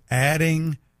somebody's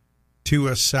adding to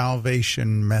a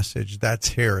salvation message, that's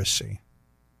heresy.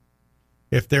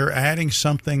 If they're adding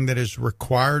something that is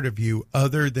required of you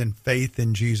other than faith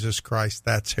in Jesus Christ,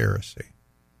 that's heresy.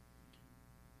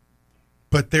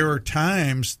 But there are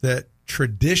times that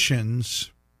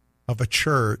traditions of a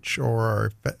church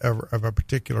or of a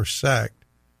particular sect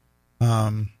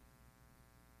that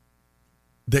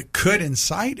could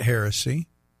incite heresy.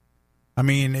 I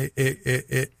mean,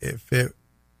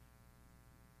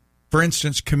 for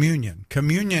instance, communion.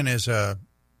 Communion is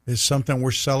something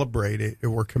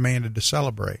we're commanded to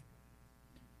celebrate.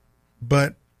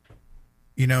 But,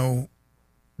 you know,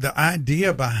 the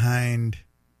idea behind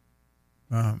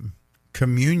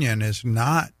communion is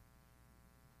not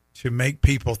to make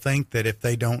people think that if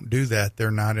they don't do that,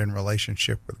 they're not in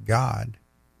relationship with God.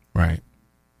 Right.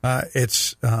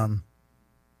 It's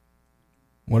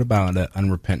what about an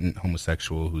unrepentant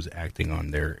homosexual who's acting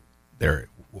on their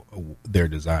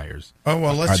desires? Oh,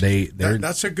 well,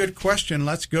 that's a good question.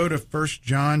 Let's go to 1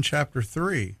 John chapter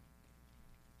 3.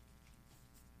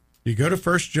 You go to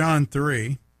 1 John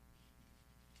 3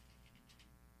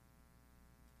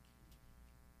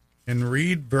 and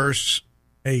read verse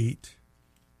 8,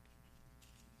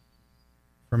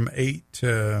 from 8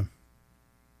 to...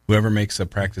 Whoever makes a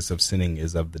practice of sinning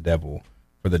is of the devil,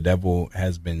 for the devil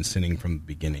has been sinning from the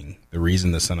beginning. The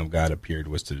reason the Son of God appeared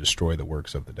was to destroy the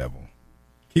works of the devil.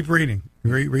 Keep reading.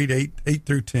 Read 8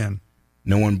 through 10.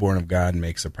 No one born of God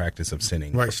makes a practice of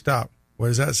sinning. Right, stop. What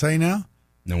does that say now?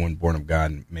 No one born of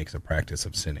God makes a practice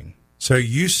of sinning. So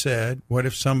you said, what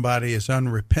if somebody is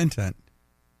unrepentant,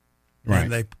 right,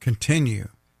 and they continue?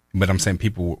 But I'm saying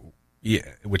people,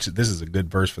 which this is a good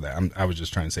verse for that. I was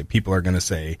just trying to say people are going to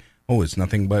say, oh, it's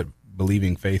nothing but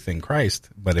believing faith in Christ.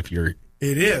 But if you're...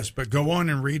 It is, but go on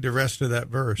and read the rest of that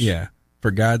verse. Yeah.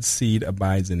 For God's seed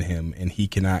abides in him, and he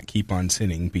cannot keep on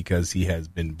sinning because he has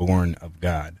been born of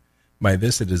God. By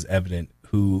this it is evident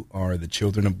who are the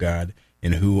children of God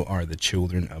and who are the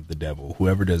children of the devil.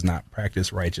 Whoever does not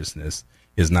practice righteousness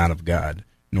is not of God,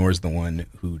 nor is the one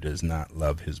who does not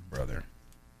love his brother.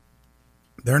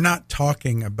 They're not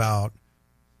talking about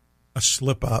a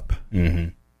slip-up,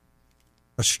 a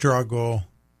struggle.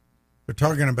 They're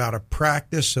talking about a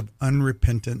practice of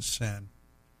unrepentant sin.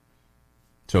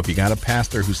 So if you got a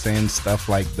pastor who's saying stuff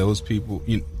like those people,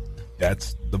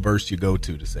 that's the verse you go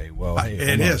to say, well, hey,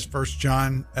 it is 1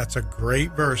 John. That's a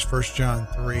great verse, 1 John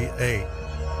 3:8.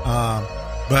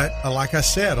 But like I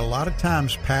said, a lot of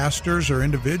times pastors or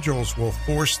individuals will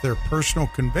force their personal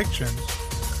convictions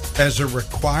as a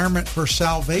requirement for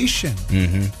salvation,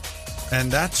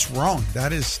 and that's wrong.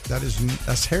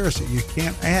 That's heresy. You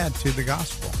can't add to the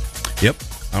gospel. Yep.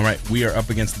 All right, we are up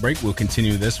against the break. We'll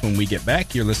continue this when we get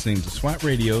back. You're listening to SWAT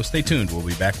Radio. Stay tuned. We'll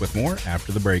be back with more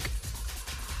after the break.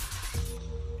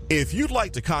 If you'd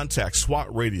like to contact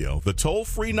SWAT Radio, the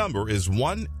toll-free number is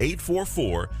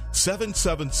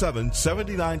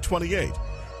 1-844-777-7928.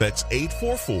 That's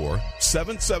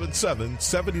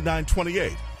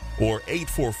 844-777-7928 or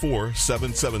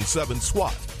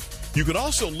 844-777-SWAT. You can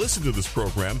also listen to this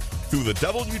program through the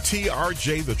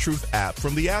WTRJ The Truth app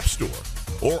from the App Store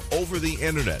or over the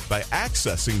internet by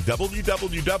accessing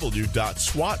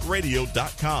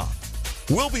www.swatradio.com.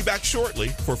 We'll be back shortly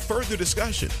for further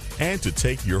discussion and to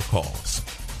take your calls.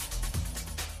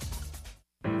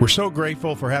 We're so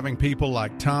grateful for having people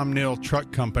like Tom Neal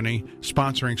Truck Company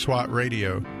sponsoring SWAT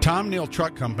Radio. Tom Neal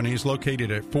Truck Company is located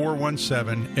at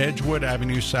 417 Edgewood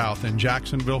Avenue South in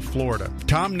Jacksonville, Florida.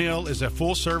 Tom Neal is a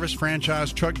full-service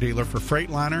franchise truck dealer for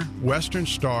Freightliner, Western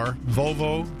Star,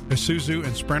 Volvo, Isuzu,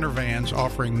 and Sprinter vans,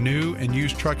 offering new and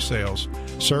used truck sales,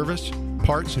 service,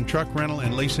 parts and truck rental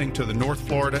and leasing to the North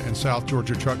Florida and South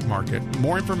Georgia truck market.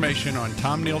 More information on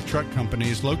Tom Neal Truck Company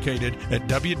is located at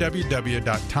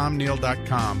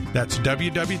www.tomneal.com. That's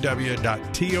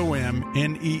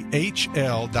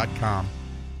www.tomnehl.com.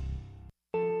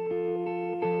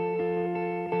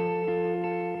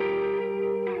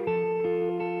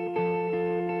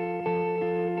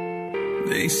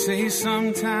 They say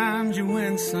sometimes you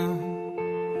win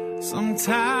some,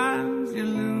 sometimes you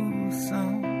lose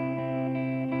some.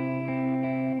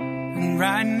 And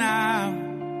right now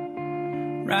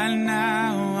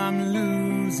I'm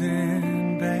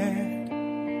losing bad.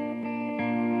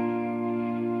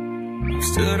 I've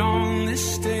stood on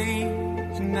this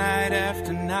stage night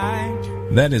after night.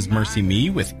 That is Mercy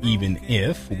Me with Even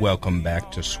If. Welcome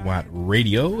back to SWAT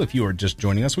Radio. If you are just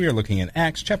joining us, we are looking at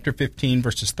Acts chapter 15,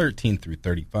 verses 13 through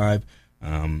 35.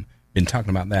 Been talking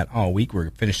about that all week.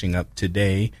 We're finishing up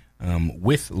today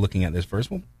with looking at this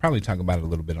verse. We'll probably talk about it a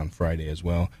little bit on Friday as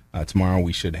well. Tomorrow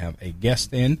we should have a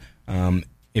guest in.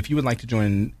 If you would like to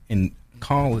join and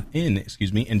call in,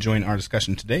 and join our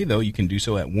discussion today, though, you can do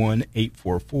so at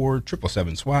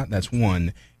 1-844-777-SWAT. That's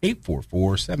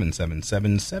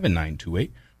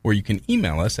 1-844-777-7928. Or you can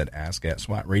email us at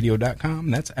ask@swatradio.com.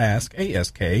 That's ask,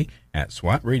 A-S-K,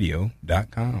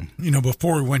 @swatradio.com. You know,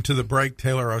 before we went to the break,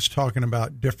 Taylor, I was talking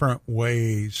about different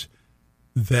ways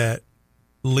that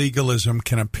legalism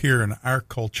can appear in our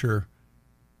culture.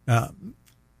 A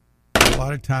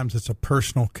lot of times it's a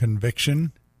personal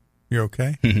conviction. You're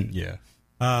okay? Yeah.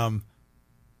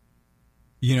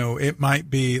 You know, it might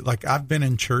be like I've been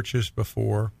in churches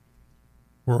before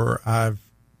where I've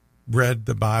read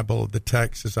the Bible, the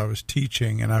text as I was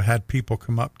teaching, and I've had people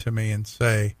come up to me and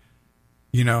say,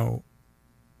 you know,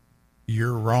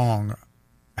 you're wrong.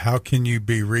 How can you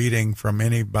be reading from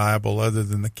any Bible other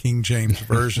than the King James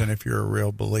Version if you're a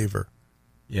real believer?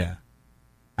 Yeah.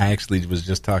 I actually was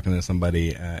just talking to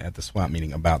somebody at the SWAT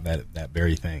meeting about that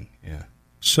very thing. Yeah.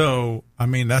 So, I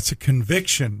mean, that's a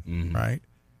conviction, right?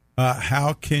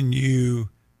 How can you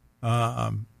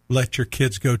let your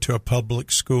kids go to a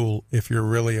public school if you're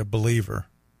really a believer?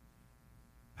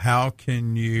 How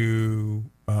can you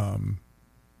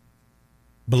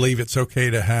believe it's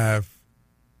okay to have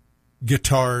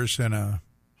guitars and a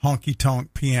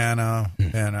honky-tonk piano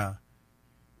and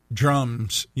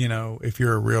drums, you know, if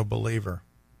you're a real believer?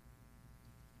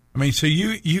 I mean, so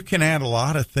you can add a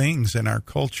lot of things in our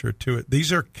culture to it.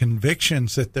 These are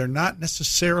convictions that they're not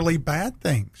necessarily bad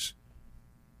things.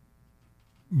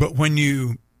 But when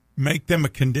you make them a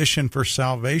condition for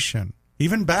salvation,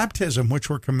 even baptism, which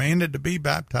we're commanded to be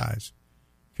baptized,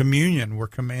 communion we're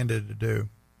commanded to do.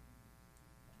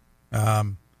 I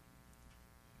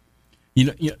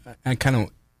kind of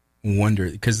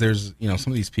wonder, because there's, you know,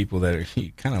 some of these people that are,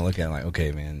 you kind of look at like,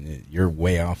 okay, man, you're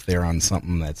way off there on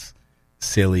something that's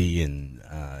silly, and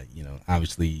you know,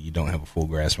 obviously you don't have a full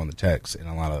grasp on the text in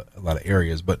a lot of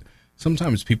areas, but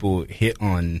sometimes people hit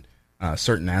on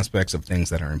certain aspects of things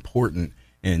that are important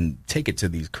and take it to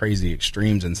these crazy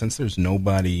extremes. And since there's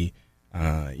nobody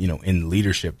you know, in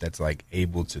leadership that's like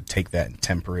able to take that and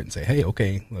temper it and say, hey,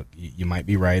 okay, look, you might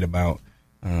be right about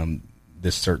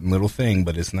this certain little thing,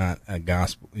 but it's not a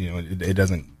gospel, you know, it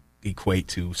doesn't equate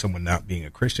to someone not being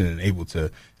a Christian, and able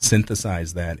to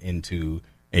synthesize that into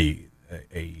a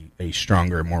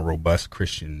stronger, more robust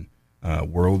Christian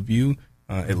worldview.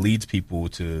 It leads people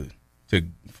to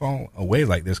fall away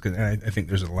like this, because I think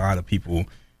there's a lot of people,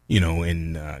 you know,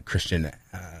 in Christian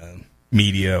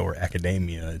media or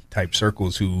academia type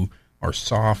circles who are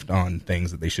soft on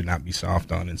things that they should not be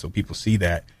soft on, and so people see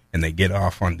that and they get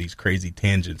off on these crazy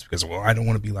tangents because, well, I don't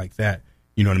want to be like that.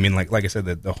 You know what I mean? Like I said,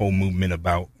 the whole movement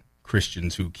about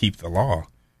Christians who keep the law,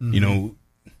 you know,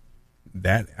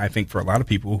 that I think for a lot of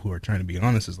people who are trying to be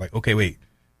honest is like, okay, wait,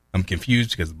 I'm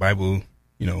confused because the Bible,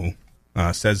 you know,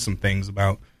 says some things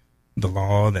about the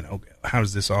law, then okay, how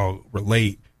does this all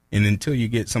relate? And until you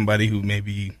get somebody who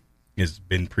maybe has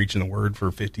been preaching the word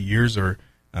for 50 years or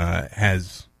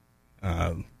has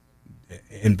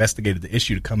investigated the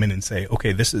issue to come in and say,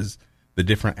 okay, this is the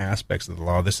different aspects of the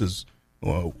law. This is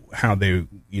how they,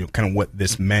 kind of what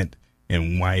this meant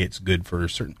and why it's good for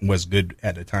was good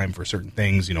at a time for certain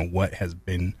things. What has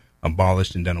been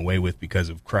abolished and done away with because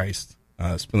of Christ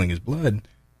spilling his blood.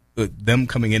 Them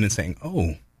coming in and saying,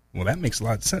 "Oh, well, that makes a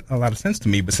lot of sense to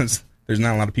me." But since there's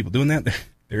not a lot of people doing that,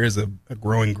 there is a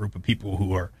growing group of people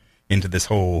who are into this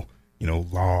whole,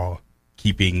 law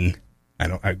keeping. I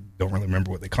don't really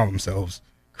remember what they call themselves,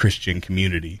 Christian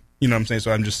community. You know what I'm saying?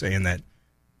 So I'm just saying that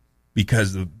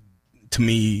because to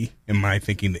me, in my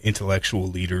thinking, the intellectual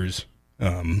leaders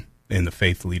and the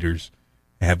faith leaders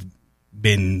have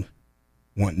been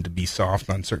wanting to be soft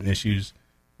on certain issues.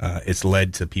 It's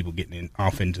led to people getting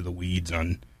off into the weeds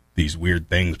on these weird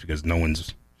things because no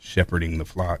one's shepherding the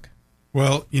flock.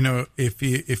 Well, if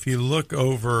you look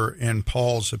over in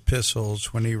Paul's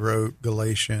epistles when he wrote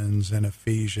Galatians and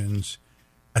Ephesians,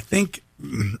 I think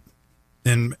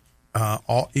in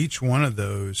each one of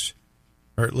those,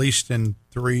 or at least in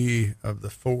 3 of the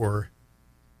 4,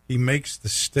 he makes the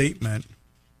statement.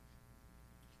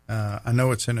 I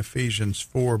know it's in Ephesians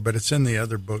 4, but it's in the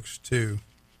other books too,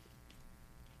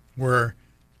 where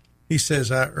he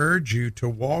says, I urge you to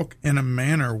walk in a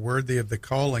manner worthy of the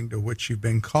calling to which you've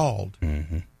been called,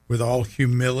 with all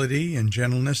humility and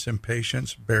gentleness and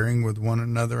patience, bearing with one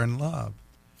another in love.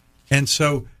 And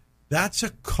so that's a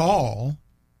call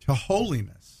to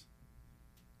holiness,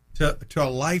 to a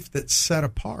life that's set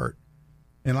apart.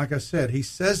 And like I said, he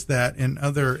says that in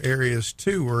other areas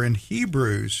too, or in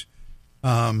Hebrews,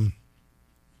 over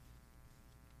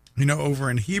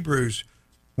in Hebrews,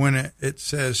 when it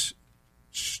says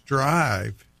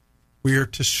strive, we are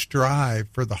to strive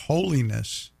for the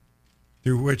holiness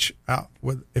through which,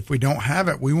 if we don't have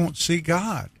it, we won't see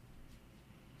God.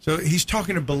 So he's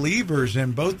talking to believers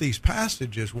in both these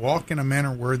passages. Walk in a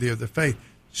manner worthy of the faith.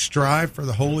 Strive for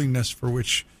the holiness for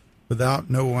which without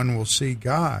no one will see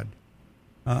God.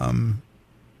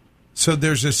 So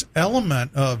there's this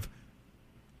element of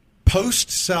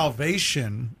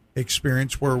post-salvation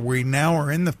experience where we now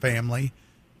are in the family,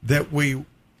 that we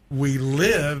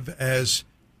live as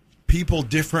people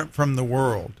different from the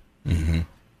world. Mm-hmm.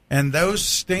 And those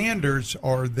standards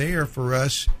are there for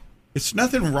us. It's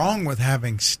nothing wrong with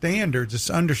having standards. It's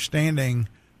understanding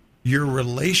your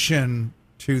relation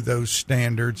to those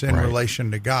standards in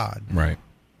relation to God. Right.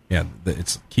 Yeah,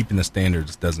 it's keeping the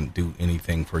standards doesn't do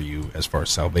anything for you as far as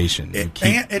salvation.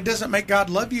 It doesn't make God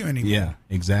love you anymore. Yeah,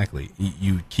 exactly.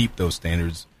 You keep those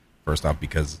standards, first off,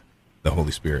 because the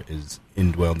Holy Spirit is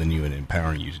indwelled in you and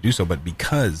empowering you to do so, but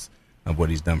because of what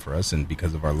he's done for us and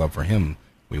because of our love for him,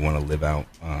 we want to live out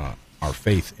our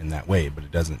faith in that way, but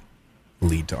it doesn't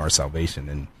lead to our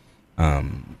salvation.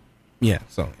 And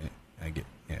so I get,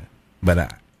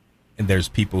 but and there's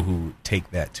people who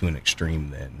take that to an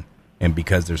extreme then, and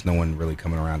because there's no one really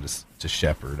coming around to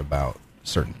shepherd about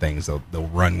certain things, they'll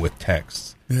run with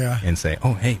texts and say,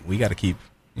 oh, hey, we got to keep,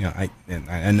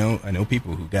 I know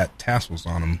people who got tassels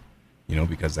on them,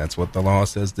 because that's what the law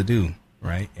says to do,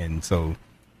 right? And so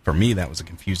for me, that was a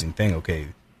confusing thing. Okay,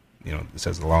 it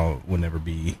says the law will never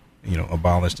be,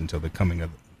 abolished until the coming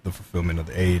of the fulfillment of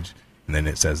the age. And then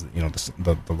it says,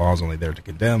 the law is only there to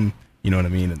condemn, you know what I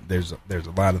mean? And there's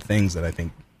a lot of things that I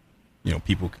think,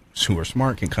 people who are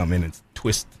smart can come in and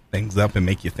twist things up and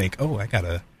make you think, oh, I got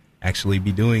to actually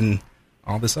be doing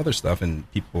all this other stuff. And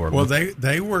people are... Well,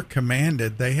 they were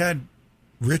commanded. They had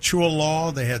ritual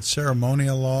law. They had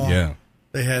ceremonial law. Yeah.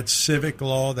 They had civic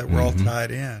law that were all tied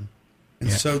in.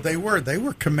 And so they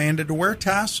were commanded to wear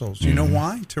tassels. You know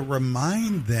why? To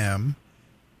remind them.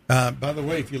 By the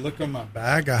way, if you look on my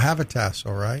bag, I have a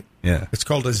tassel, right? Yeah. It's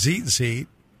called a tzitzit.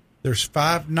 There's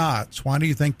 5 knots. Why do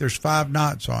you think there's 5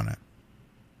 knots on it?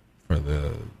 For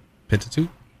the Pentateuch?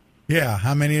 Yeah.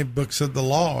 How many books of the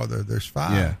law are there? There's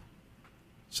 5. Yeah.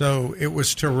 So it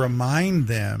was to remind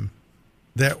them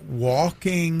that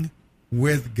walking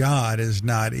with God is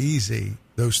not easy.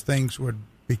 Those things would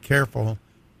be careful.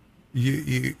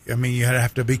 You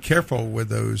have to be careful with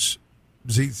those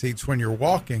tzitzits when you're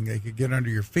walking. They could get under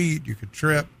your feet. You could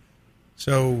trip.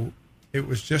 So it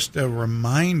was just a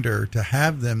reminder to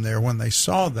have them there when they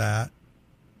saw that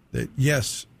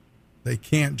yes, they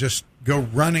can't just go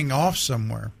running off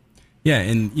somewhere. Yeah,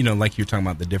 and like you're talking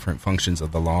about the different functions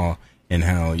of the law and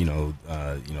how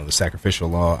the sacrificial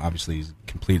law obviously is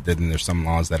complete. Then there's some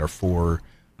laws that are for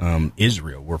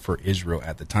Israel, were for Israel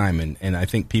at the time, and I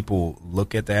think people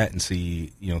look at that and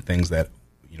see things that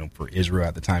for Israel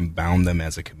at the time bound them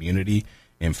as a community,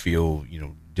 and feel,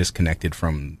 disconnected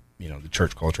from, the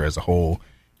church culture as a whole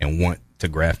and want to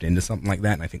graft into something like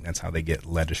that. And I think that's how they get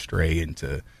led astray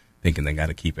into thinking they got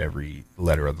to keep every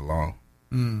letter of the law.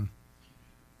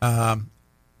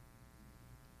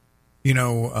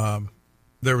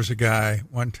 There was a guy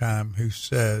one time who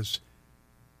says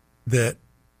that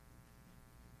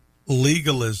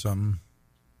legalism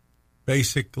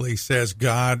basically says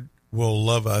God will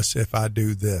love us if I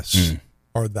do this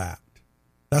or that.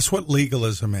 That's what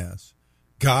legalism is.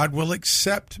 God will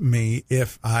accept me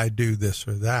if I do this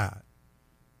or that.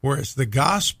 Whereas the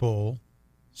gospel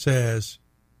says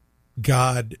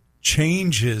God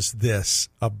changes this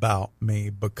about me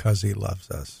because he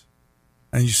loves us.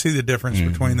 And you see the difference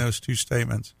between those two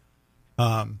statements.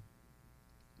 God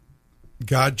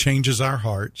changes our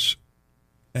hearts,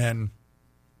 and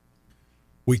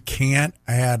we can't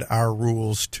add our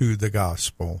rules to the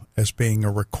gospel as being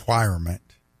a requirement.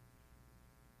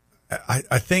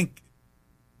 I think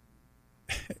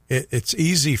it's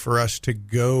easy for us to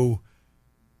go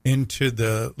into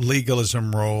the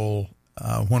legalism role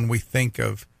when we think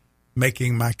of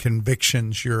making my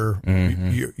convictions your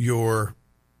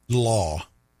law.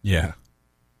 Yeah.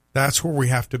 That's where we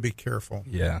have to be careful.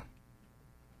 Yeah.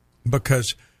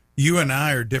 Because you and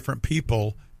I are different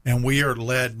people, and we are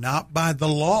led not by the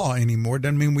law anymore.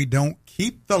 Doesn't mean we don't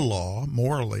keep the law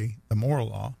morally, the moral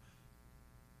law,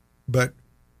 but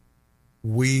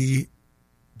the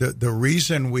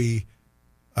reason we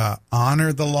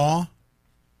honor the law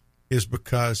is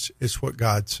because it's what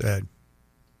God said.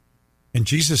 And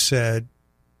Jesus said,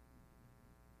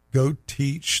 go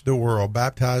teach the world,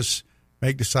 baptize,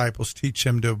 make disciples, teach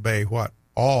them to obey what?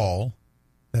 All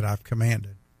that I've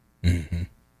commanded. Mm-hmm.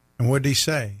 And what did he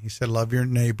say? He said, love your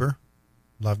neighbor,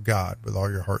 love God with all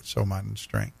your heart, soul, mind, and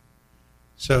strength.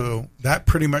 So that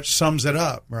pretty much sums it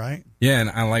up, right? Yeah, and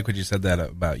I like what you said that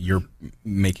about your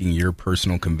making your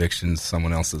personal convictions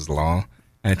someone else's law.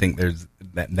 And I think there's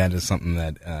that is something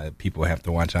that people have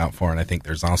to watch out for. And I think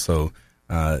there's also,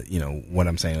 what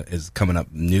I'm saying is coming up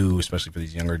new, especially for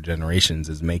these younger generations,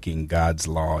 is making God's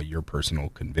law your personal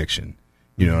conviction.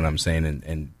 You know what I'm saying?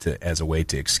 And as a way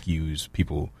to excuse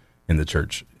people in the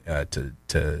church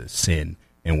to sin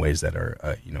in ways that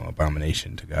are,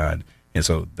 abomination to God. And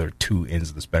so there are two ends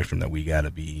of the spectrum that we got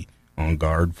to be on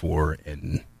guard for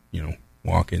and,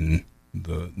 walk in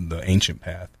the ancient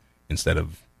path instead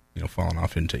of, falling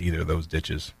off into either of those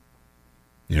ditches.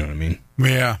 You know what I mean?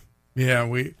 Yeah. Yeah.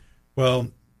 We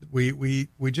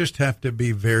just have to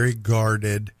be very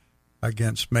guarded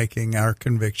against making our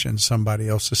convictions somebody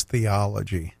else's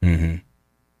theology. Mm-hmm.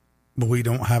 But we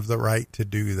don't have the right to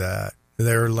do that.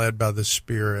 They're led by the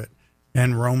Spirit.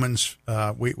 And Romans,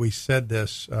 we said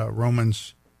this,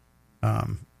 Romans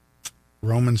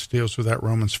deals with that.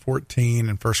 Romans 14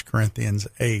 and 1 Corinthians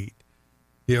 8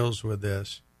 deals with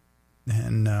this.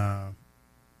 And I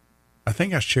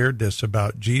think I shared this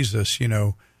about Jesus,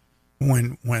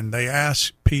 when they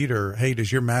asked Peter, hey,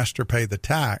 does your master pay the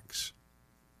tax?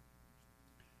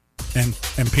 And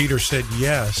Peter said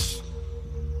yes.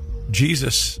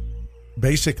 Jesus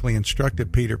basically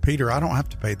instructed Peter, I don't have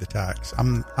to pay the tax.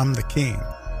 I'm the king.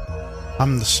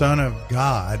 I'm the son of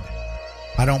God.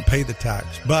 I don't pay the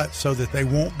tax. But so that they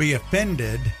won't be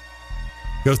offended,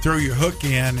 go throw your hook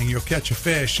in and you'll catch a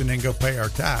fish and then go pay our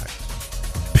tax.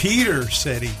 Peter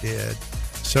said he did.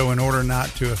 So in order not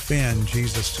to offend,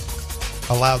 Jesus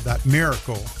allowed that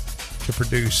miracle to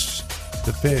produce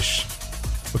the fish,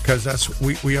 because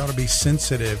we ought to be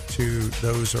sensitive to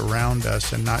those around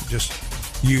us and not just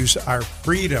use our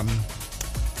freedom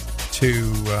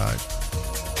to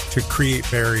create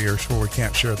barriers where we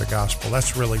can't share the gospel.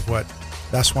 That's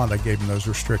why they gave them those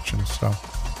restrictions. So.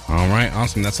 All right,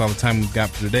 awesome. That's all the time we've got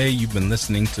for today. You've been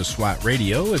listening to SWAT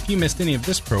Radio. If you missed any of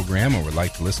this program or would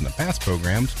like to listen to past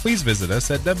programs, please visit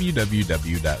us at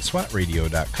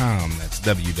www.swatradio.com. That's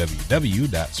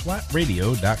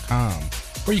www.swatradio.com.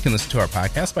 Or you can listen to our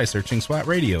podcast by searching SWAT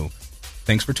Radio.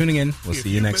 Thanks for tuning in. We'll see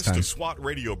you next time. If you missed a SWAT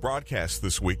Radio broadcast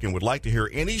this week and would like to hear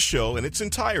any show in its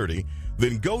entirety,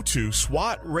 then go to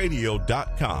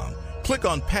swatradio.com. Click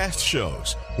on past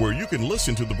shows where you can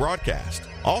listen to the broadcast.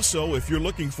 Also, if you're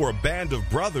looking for a band of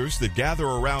brothers that gather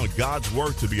around God's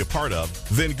Word to be a part of,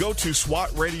 then go to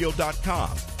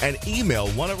swatradio.com and email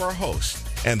one of our hosts,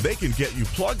 and they can get you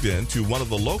plugged in to one of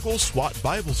the local SWAT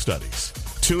Bible studies.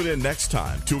 Tune in next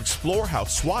time to explore how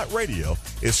SWAT Radio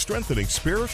is strengthening spiritual